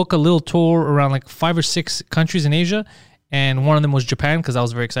 to book a little tour around like 5 or 6 countries in Asia, and one of them was Japan because I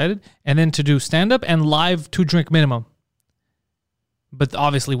was very excited, and then to do stand-up and live 2-drink minimum. But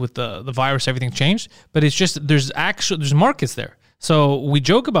obviously with the virus, everything changed. But it's just, there's markets there. So we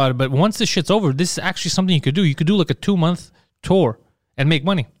joke about it, but once this shit's over, this is actually something you could do. You could do like a 2-month tour and make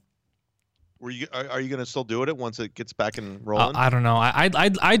money. Are you going to still do it once it gets back and rolling? I don't know.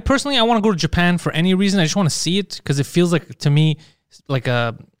 I personally, I want to go to Japan for any reason. I just want to see it because it feels like, to me, like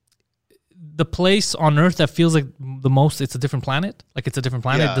the place on Earth that feels like the most, it's a different planet. Like it's a different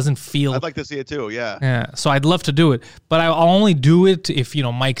planet. Yeah. It doesn't feel... I'd like to see it too, yeah. Yeah, so I'd love to do it. But I'll only do it if,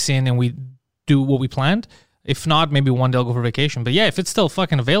 Mike's in and we do what we planned. If not, maybe one day I'll go for vacation. But yeah, if it's still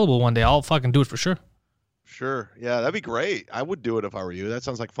fucking available one day, I'll fucking do it for sure. Sure. Yeah, that'd be great. I would do it if I were you. That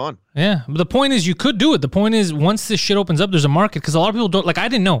sounds like fun. Yeah, but the point is you could do it. The point is once this shit opens up, there's a market, because a lot of people don't... Like, I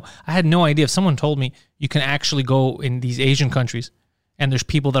didn't know. I had no idea. If someone told me you can actually go in these Asian countries and there's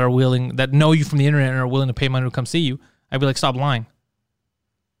people that are willing, that know you from the internet and are willing to pay money to come see you, I'd be like, stop lying.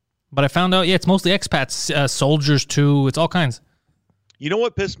 But I found out, it's mostly expats, soldiers too. It's all kinds. You know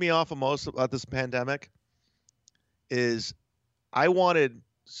what pissed me off most about this pandemic is I wanted...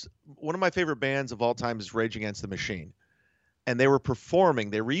 One of my favorite bands of all time is Rage Against the Machine. And they were performing.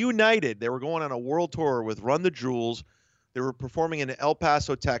 They reunited. They were going on a world tour with Run the Jewels. They were performing in El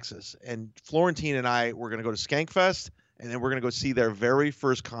Paso, Texas. And Florentine and I were going to go to Skankfest, and then we're going to go see their very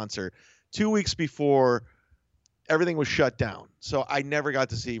first concert 2 weeks before everything was shut down. So I never got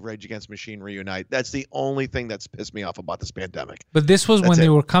to see Rage Against the Machine reunite. That's the only thing that's pissed me off about this pandemic. But this was when they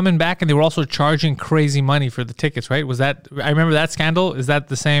were coming back and they were also charging crazy money for the tickets, right? Was that... I remember that scandal. Is that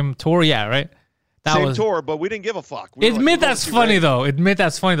the same tour? Yeah, right? Same tour, but we didn't give a fuck. Admit that's funny, though. Admit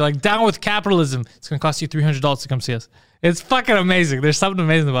that's funny. They're like, down with capitalism. It's going to cost you $300 to come see us. It's fucking amazing. There's something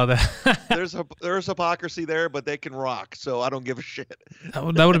amazing about that. There's hypocrisy there, but they can rock, so I don't give a shit. That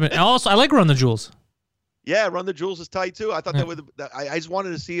would have been... Also, I like Run the Jewels. Yeah, Run the Jewels is tight, too. I thought I just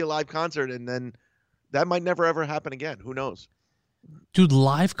wanted to see a live concert, and then that might never, ever happen again. Who knows? Dude,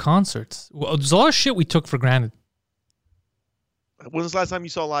 live concerts. Well, there's a lot of shit we took for granted. When was the last time you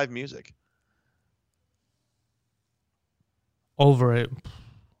saw live music? Over it.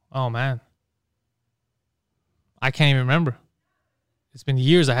 Oh, man. I can't even remember. It's been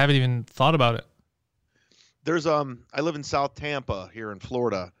years. I haven't even thought about it. There's I live in South Tampa here in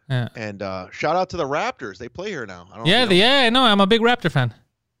Florida, and shout out to the Raptors. They play here now. I know. I'm a big Raptor fan.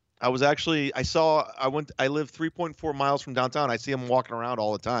 I live 3.4 miles from downtown. I see them walking around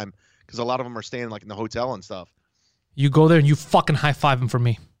all the time because a lot of them are staying like in the hotel and stuff. You go there and you fucking high five them for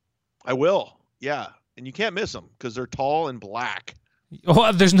me. I will. Yeah, and you can't miss them because they're tall and black.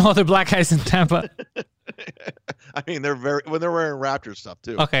 Oh, there's no other black guys in Tampa. I mean, they're wearing Raptor stuff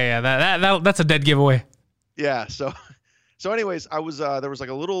too. Okay, yeah, that's a dead giveaway. Yeah, so anyways, I was there was like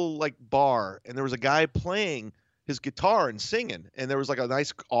a little like bar, and there was a guy playing his guitar and singing, and there was like a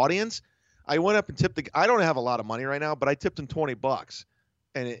nice audience. I went up and tipped I don't have a lot of money right now, but I tipped him $20,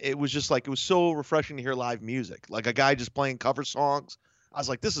 and it was just like, it was so refreshing to hear live music, like a guy just playing cover songs. I was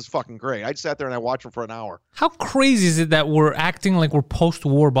like, this is fucking great. I sat there and I watched him for an hour. How crazy is it that we're acting like we're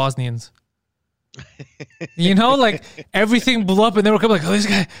post-war Bosnians? Like everything blew up and they were coming like, oh,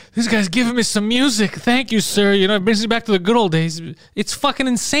 this guy's giving me some music. Thank you, sir. It brings me back to the good old days. It's fucking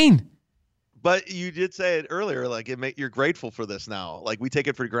insane. But you did say it earlier, like you're grateful for this now. Like we take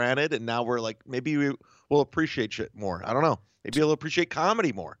it for granted, and now we're like maybe we'll appreciate shit more. I don't know. Maybe we'll appreciate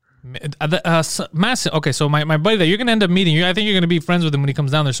comedy more. Massimo, okay, so my buddy that you're gonna end up meeting, I think you're gonna be friends with him when he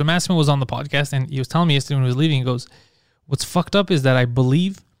comes down there. So Massimo was on the podcast, and he was telling me yesterday when he was leaving, he goes, "What's fucked up is that I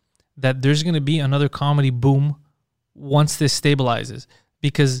believe that there's gonna be another comedy boom once this stabilizes,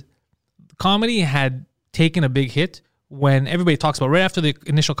 because comedy had taken a big hit." When everybody talks about right after the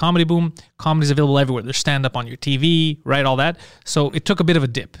initial comedy boom, comedy's available everywhere. There's stand-up on your TV, right, all that. So it took a bit of a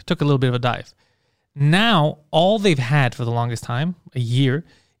dip, took a little bit of a dive. Now, all they've had for the longest time, a year,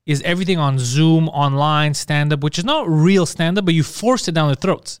 is everything on Zoom, online, stand-up, which is not real stand-up, but you forced it down their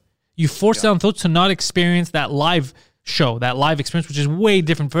throats. You forced it down their throats to not experience that live show, that live experience, which is way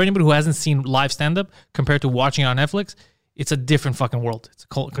different for anybody who hasn't seen live stand-up compared to watching it on Netflix. It's a different fucking world. It's a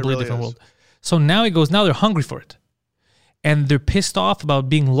completely different world. So now he goes, now they're hungry for it. And they're pissed off about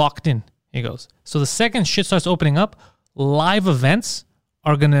being locked in, he goes. So the second shit starts opening up, live events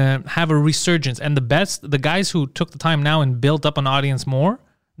are going to have a resurgence. And the guys who took the time now and built up an audience more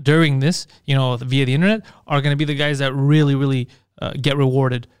during this, via the internet, are going to be the guys that really, really get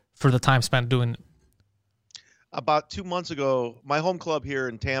rewarded for the time spent doing it. About 2 months ago, my home club here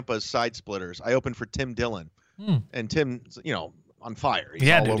in Tampa is Side Splitters. I opened for Tim Dillon. And Tim's, on fire. He's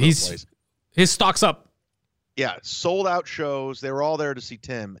all over the place. His stock's up. Yeah, sold out shows. They were all there to see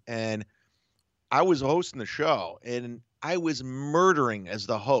Tim. And I was hosting the show, and I was murdering as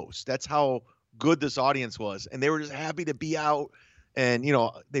the host. That's how good this audience was. And they were just happy to be out. And,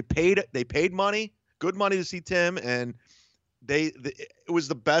 they paid money, good money to see Tim. And it was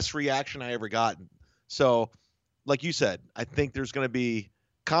the best reaction I ever gotten. So, like you said, I think there's going to be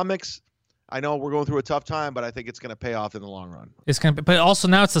comics. I know we're going through a tough time, but I think it's going to pay off in the long run. But also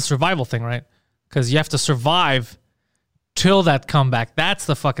now it's a survival thing, right? Because you have to survive till that comeback. That's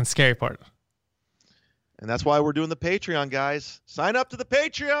the fucking scary part. And that's why we're doing the Patreon, guys. Sign up to the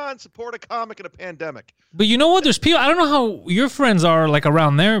Patreon. Support a comic in a pandemic. But you know what? There's people, I don't know how your friends are like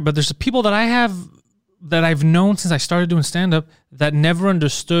around there, but there's people that I've known since I started doing stand-up that never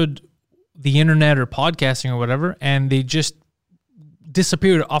understood the internet or podcasting or whatever, and they just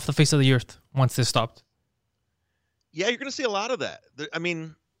disappeared off the face of the earth once this stopped. Yeah, you're going to see a lot of that.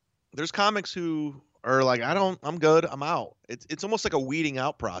 There's comics who are like, I'm good, I'm out. It's almost like a weeding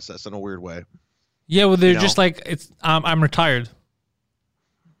out process in a weird way. Yeah, well, they're just like, I'm retired.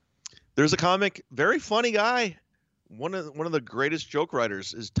 There's a comic, very funny guy. One of the greatest joke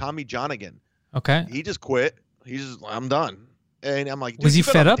writers is Tommy Johnigan. Okay. He just quit. I'm done. And I'm like, was he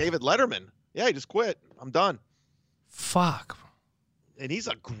fed up? David Letterman. Yeah, he just quit. I'm done. Fuck. And he's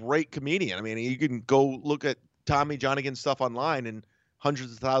a great comedian. I mean, you can go look at Tommy Johnigan's stuff online and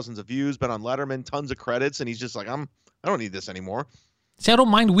hundreds of thousands of views, been on Letterman, tons of credits, and he's just like, I don't need this anymore. See, I don't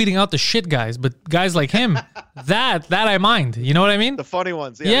mind weeding out the shit guys, but guys like him, that I mind. You know what I mean? The funny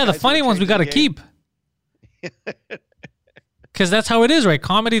ones. Yeah, the funny ones we got to keep. Because that's how it is, right?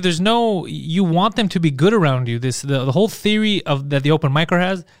 Comedy, you want them to be good around you. The whole theory that the open micer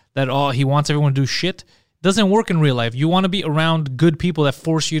has, that he wants everyone to do shit, doesn't work in real life. You want to be around good people that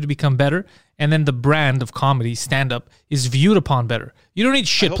force you to become better, and then the brand of comedy, stand-up, is viewed upon better. You don't need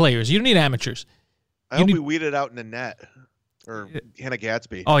shit players. You don't need amateurs. I hope we weeded out Nanette or Hannah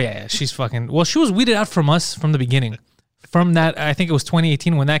Gadsby. Oh, yeah. She's fucking... Well, she was weeded out from us from the beginning. From that, I think it was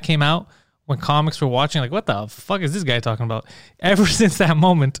 2018 when that came out, when comics were watching, like, what the fuck is this guy talking about? Ever since that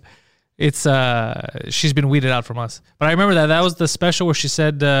moment, she's been weeded out from us. But I remember that was the special where she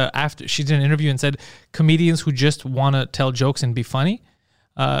said, after she did an interview and said, comedians who just want to tell jokes and be funny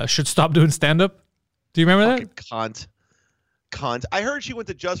should stop doing stand-up. Do you remember that? Cunt. I heard she went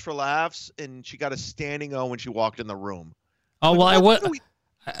to Just for Laughs and she got a standing O when she walked in the room. Oh, well,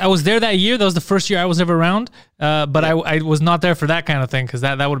 I was there that year. That was the first year I was ever around. But yeah. I was not there for that kind of thing because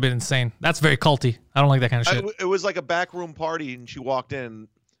that would have been insane. That's very culty. I don't like that kind of shit. It was like a backroom party and she walked in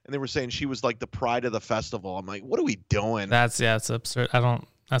and they were saying she was like the pride of the festival. I'm like, what are we doing? It's absurd.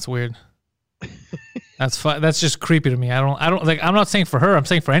 That's weird. That's just creepy to me. I don't like, I'm not saying for her. I'm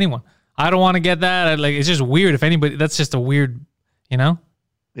saying for anyone. I don't want to get that. It's just weird if anybody, that's just a weird,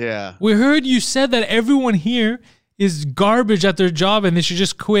 Yeah. We heard you said that everyone here is garbage at their job and they should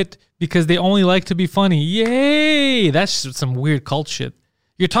just quit because they only like to be funny. Yay! That's some weird cult shit.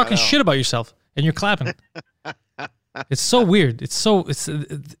 You're talking shit about yourself and you're clapping. It's so weird.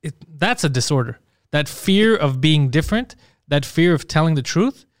 That's a disorder. That fear of being different, that fear of telling the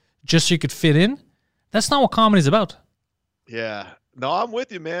truth just so you could fit in. That's not what comedy's about. Yeah. No, I'm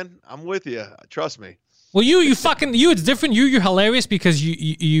with you, man. I'm with you. Trust me. Well, you fucking you. It's different. You're hilarious because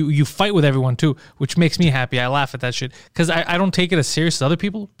you fight with everyone too, which makes me happy. I laugh at that shit because I don't take it as serious as other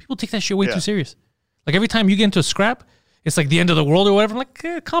people. People take that shit way too serious. Like every time you get into a scrap, it's like the end of the world or whatever. I'm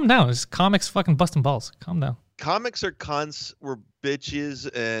like, calm down. It's comics fucking busting balls. Calm down. Comics are cunts. We're bitches,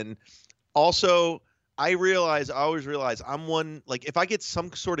 and also I always realize I'm one. Like if I get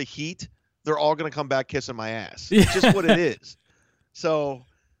some sort of heat, they're all gonna come back kissing my ass. It's just what it is. So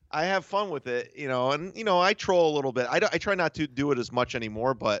I have fun with it, and I troll a little bit. I try not to do it as much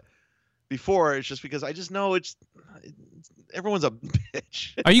anymore, but before it's just because I just know everyone's a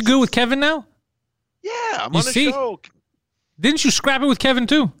bitch. Are you good with Kevin now? Yeah, I'm on the show. Didn't you scrap it with Kevin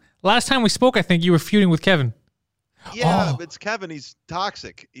too? Last time we spoke, I think you were feuding with Kevin. Yeah, It's Kevin. He's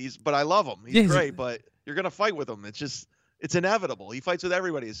toxic. But I love him. He's great, but you're gonna fight with him. It's inevitable. He fights with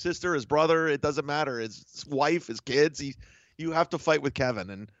everybody. His sister, his brother. It doesn't matter. His wife, his kids. You have to fight with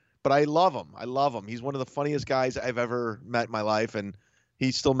Kevin, but I love him. I love him. He's one of the funniest guys I've ever met in my life, and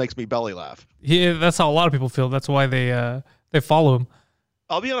he still makes me belly laugh. Yeah, that's how a lot of people feel. That's why they follow him.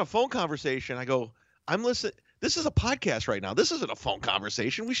 I'll be on a phone conversation. I go, I'm listening. This is a podcast right now. This isn't a phone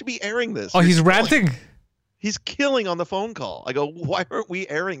conversation. We should be airing this. Oh, he's ranting. He's killing on the phone call. I go, why aren't we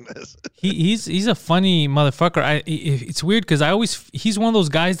airing this? He's a funny motherfucker. It's weird because he's one of those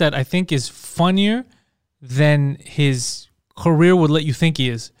guys that I think is funnier than his career would let you think he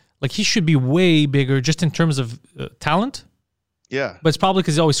is. Like he should be way bigger just in terms of talent. Yeah. But it's probably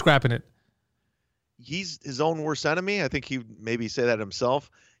because he's always scrapping it. He's his own worst enemy. I think he maybe say that himself.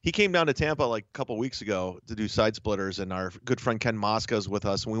 He came down to Tampa like a couple weeks ago to do Side Splitters, and our good friend Ken Mosca's with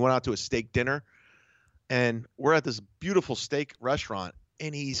us, and we went out to a steak dinner. And we're at this beautiful steak restaurant,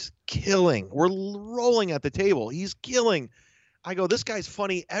 and he's killing. We're rolling at the table. He's killing. I go, this guy's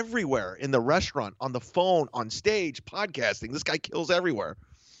funny everywhere, in the restaurant, on the phone, on stage, podcasting. This guy kills everywhere.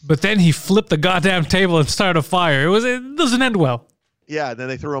 But then he flipped the goddamn table and started a fire. It doesn't end well. Yeah, then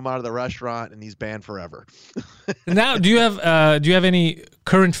they threw him out of the restaurant, and he's banned forever. Now, do you have any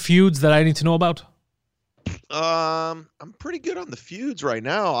current feuds that I need to know about? I'm pretty good on the feuds right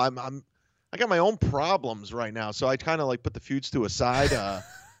now. I got my own problems right now, so I kind of like put the feuds to a side.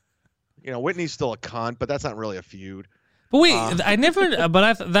 Whitney's still a cunt, but that's not really a feud. But wait, I never.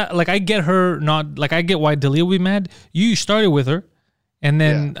 But I get her not like I get why Dalia would be mad. You started with her, and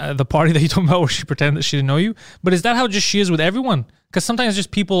then the party that you told me about where she pretended that she didn't know you. But is that how just she is with everyone? Because sometimes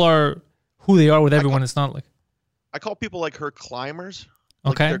just people are who they are with everyone. It's not like I call people like her climbers.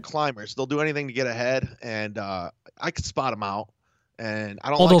 Like they're climbers. They'll do anything to get ahead, and I could spot them out. And I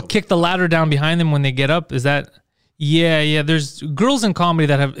don't. Oh, they'll kick the ladder down behind them when they get up. Is that? Yeah. There's girls in comedy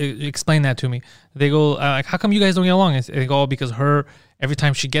that have explained that to me. They go, like, how come you guys don't get along? And they go, because every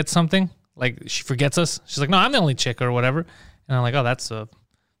time she gets something, like she forgets us. She's like, no, I'm the only chick or whatever. And I'm like, oh, that's a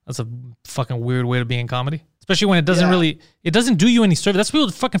fucking weird way to be in comedy, especially when it doesn't it doesn't do you any service. That's what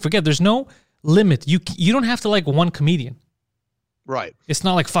people fucking forget. There's no limit. You don't have to like one comedian. Right. It's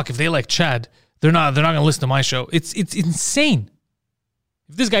not like, fuck, if they like Chad, they're not gonna listen to my show. It's insane.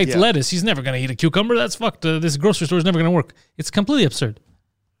 If this guy eats lettuce, he's never going to eat a cucumber. That's fucked. This grocery store is never going to work. It's completely absurd.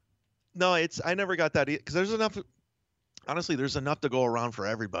 No, I never got that because there's enough. Honestly, there's enough to go around for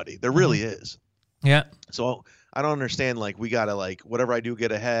everybody. There really is. Yeah. So I don't understand. Like we gotta like whatever I do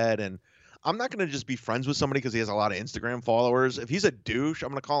get ahead, and I'm not gonna just be friends with somebody because he has a lot of Instagram followers. If he's a douche, I'm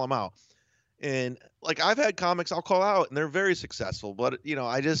gonna call him out. And like I've had comics I'll call out, and they're very successful. But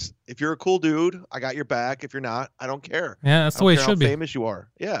if you're a cool dude, I got your back. If you're not, I don't care. Yeah, that's the way it should be. How famous you are.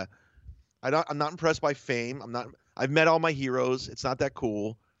 Yeah, I'm not impressed by fame. I've met all my heroes. It's not that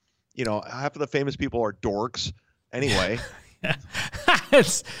cool. Half of the famous people are dorks. Anyway,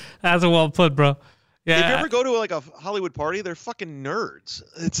 that's well put, bro. Yeah. If you ever go to like a Hollywood party, they're fucking nerds.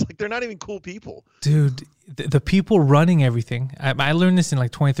 It's like they're not even cool people. Dude, the people running everything. I learned this in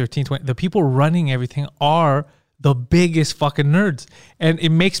like 2013. The people running everything are the biggest fucking nerds. And it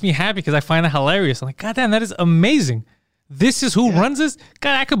makes me happy because I find it hilarious. I'm like, God damn, that is amazing. This is who runs this?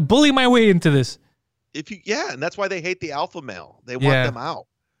 God, I could bully my way into this. And that's why they hate the alpha male. They want them out.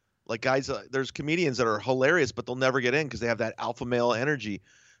 Like guys, there's comedians that are hilarious, but they'll never get in because they have that alpha male energy.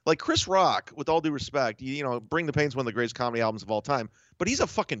 Like Chris Rock, with all due respect, Bring the Pain's one of the greatest comedy albums of all time, but he's a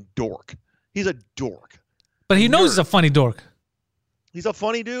fucking dork. He's a dork. But he knows he's a funny dork. He's a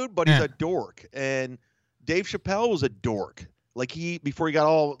funny dude, but he's a dork. And Dave Chappelle was a dork. Like before he got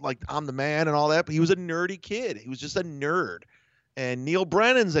all like I'm the man and all that, but he was a nerdy kid. He was just a nerd. And Neil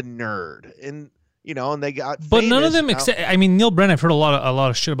Brennan's a nerd. And and they got but famous. none of them Neil Brennan, I've heard a lot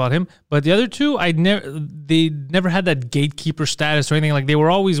of shit about him, but the other two they never had that gatekeeper status or anything. Like they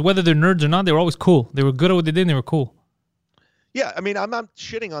were always, whether they're nerds or not, they were always cool. They were good at what they did and they were cool. Yeah, I mean, I'm not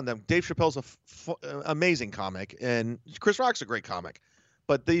shitting on them. Dave Chappelle's amazing comic, and Chris Rock's a great comic.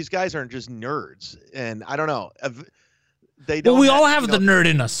 But these guys aren't just nerds, and I don't know. They don't. Well, we all have the nerd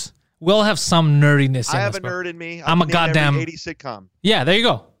in us. We all have some nerdiness in us. I have a bro. nerd in me. I'm a goddamn 80s sitcom. Yeah, there you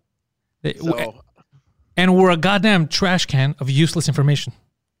go. So, And we're a goddamn trash can of useless information.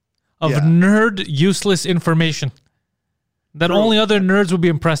 Of Yeah. nerd useless information. That True. only other nerds would be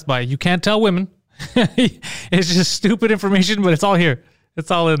impressed by. You can't tell women. It's just stupid information, but it's all here. It's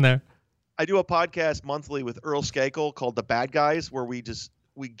all in there. I do a podcast monthly with Earl Skakel called The Bad Guys, where we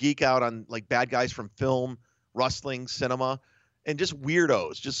geek out on like bad guys from film, wrestling, cinema, and just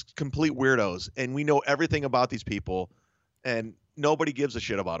weirdos, just complete weirdos. And we know everything about these people, and nobody gives a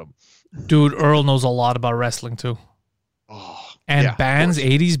shit about them. Dude, Earl knows a lot about wrestling too. Oh, And yeah, of bands, course.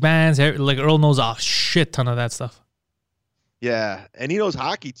 80s bands, like Earl knows a shit ton of that stuff. Yeah, and he knows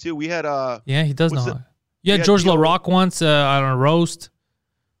hockey too. We had Yeah, he does What's know. the- You had yeah, George Theo- LaRock once on a roast.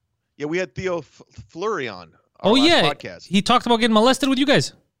 we had Theo Fleury on. Our Oh, last yeah. podcast. He talked about getting molested with you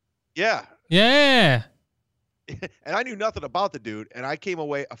guys. Yeah, Yeah. and I knew nothing about the dude, and I came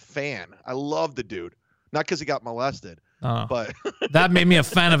away a fan. I love the dude, not because he got molested, Oh, but that made me a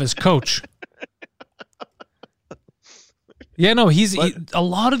fan of his coach. Yeah, no, a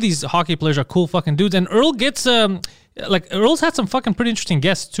lot of these hockey players are cool fucking dudes. And Earl gets, Earl's had some fucking pretty interesting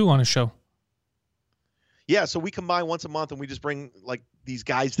guests too on his show. yeah. So we combine once a month, and we just bring like these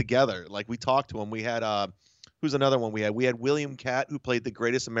guys together. Like we talk to them. We had who's another one we had? We had William Catt, who played the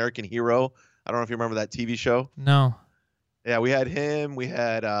Greatest American Hero. I don't know if you remember that TV show. No. Yeah, we had him. We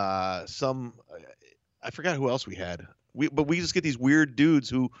had I forgot who else we had. But we just get these weird dudes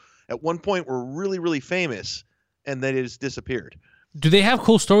who at one point were really, really famous, and then it just disappeared. Do they have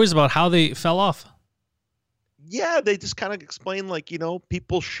cool stories about how they fell off? Yeah, they just kind of explain like,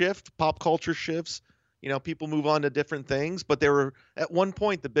 people shift, pop culture shifts, people move on to different things, but they were at one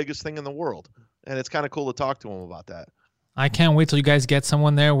point the biggest thing in the world. And it's kind of cool to talk to them about that. I can't wait till you guys get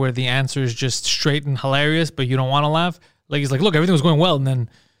someone there where the answer is just straight and hilarious, but you don't want to laugh. Like, he's like, look, everything was going well. And then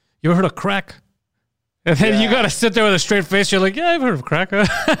you ever heard of crack? And then you got to sit there with a straight face. You're like, yeah, I've heard of crack.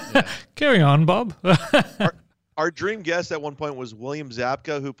 Carry on, Bob. Our dream guest at one point was William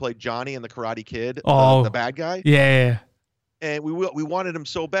Zabka, who played Johnny in The Karate Kid, Oh. the bad guy. Yeah. And we wanted him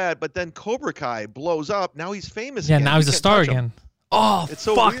so bad, but then Cobra Kai blows up. Now he's famous Yeah, again. now We he's a can't star touch him. again. Oh, It's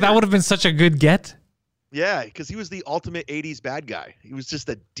so fuck. That weird. would have been such a good get. Yeah, because he was the ultimate 80s bad guy. He was just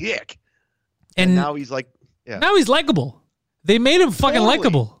a dick. And now he's like, yeah. now he's likable. They made him fucking Totally.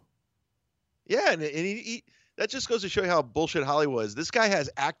 likable. Yeah, and he that just goes to show you how bullshit Hollywood is. This guy has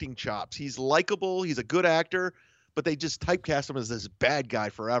acting chops. He's likable. He's a good actor, but they just typecast him as this bad guy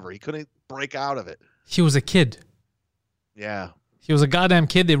forever. He couldn't break out of it. He was a kid. Yeah, He was a goddamn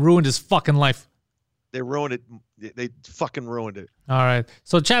kid. They ruined his fucking life. they ruined it. They fucking ruined it. All right.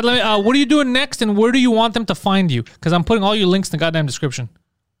 So, Chad, let me, what are you doing next, and where do you want them to find you? Because I'm putting all your links in the goddamn description.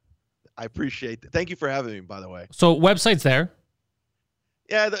 I appreciate it. Thank you for having me, by the way. So, website's there.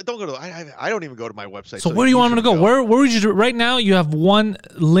 Yeah, don't go to. I don't even go to my website. So, where do you want them to should go? Where would you do? Right now, you have one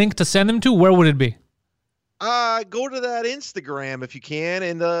link to send them to. Where would it be? Go to that Instagram if you can,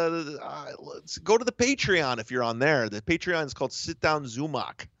 and let's go to the Patreon if you're on there. The Patreon is called Sit Down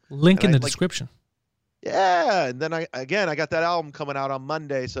Zumock. Link in And the description. Yeah, and then I got that album coming out on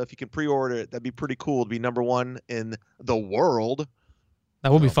Monday, so if you can pre-order it, that'd be pretty cool to be #1 in the world.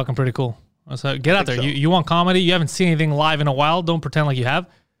 That would be fucking pretty cool. So get out there. think so. You want comedy? You haven't seen anything live in a while. Don't pretend like you have.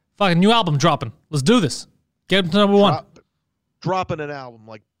 Fucking new album dropping. Let's do this. Get him to #1. Dropping an album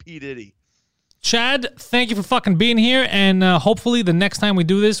like P. Diddy. Chad, thank you for fucking being here. And hopefully the next time we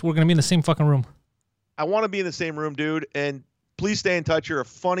do this, we're going to be in the same fucking room. I want to be in the same room, dude, and please stay in touch. You're a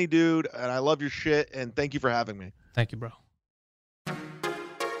funny dude, and I love your shit, and thank you for having me. Thank you, bro.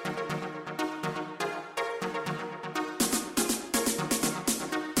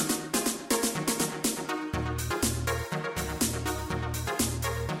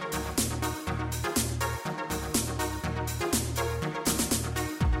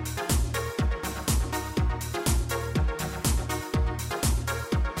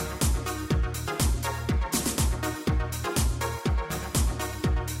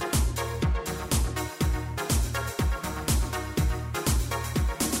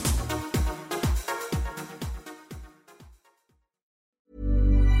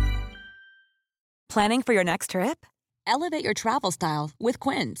 Planning for your next trip? Elevate your travel style with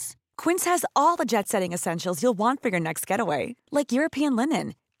Quince. Quince has all the jet-setting essentials you'll want for your next getaway, like European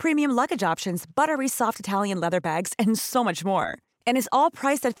linen, premium luggage options, buttery soft Italian leather bags, and so much more. And is all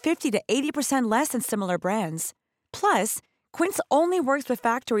priced at 50 to 80% less than similar brands. Plus, Quince only works with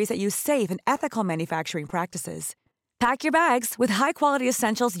factories that use safe and ethical manufacturing practices. Pack your bags with high-quality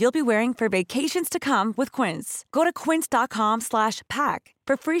essentials you'll be wearing for vacations to come with Quince. Go to quince.com/pack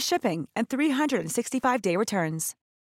for free shipping and 365-day returns.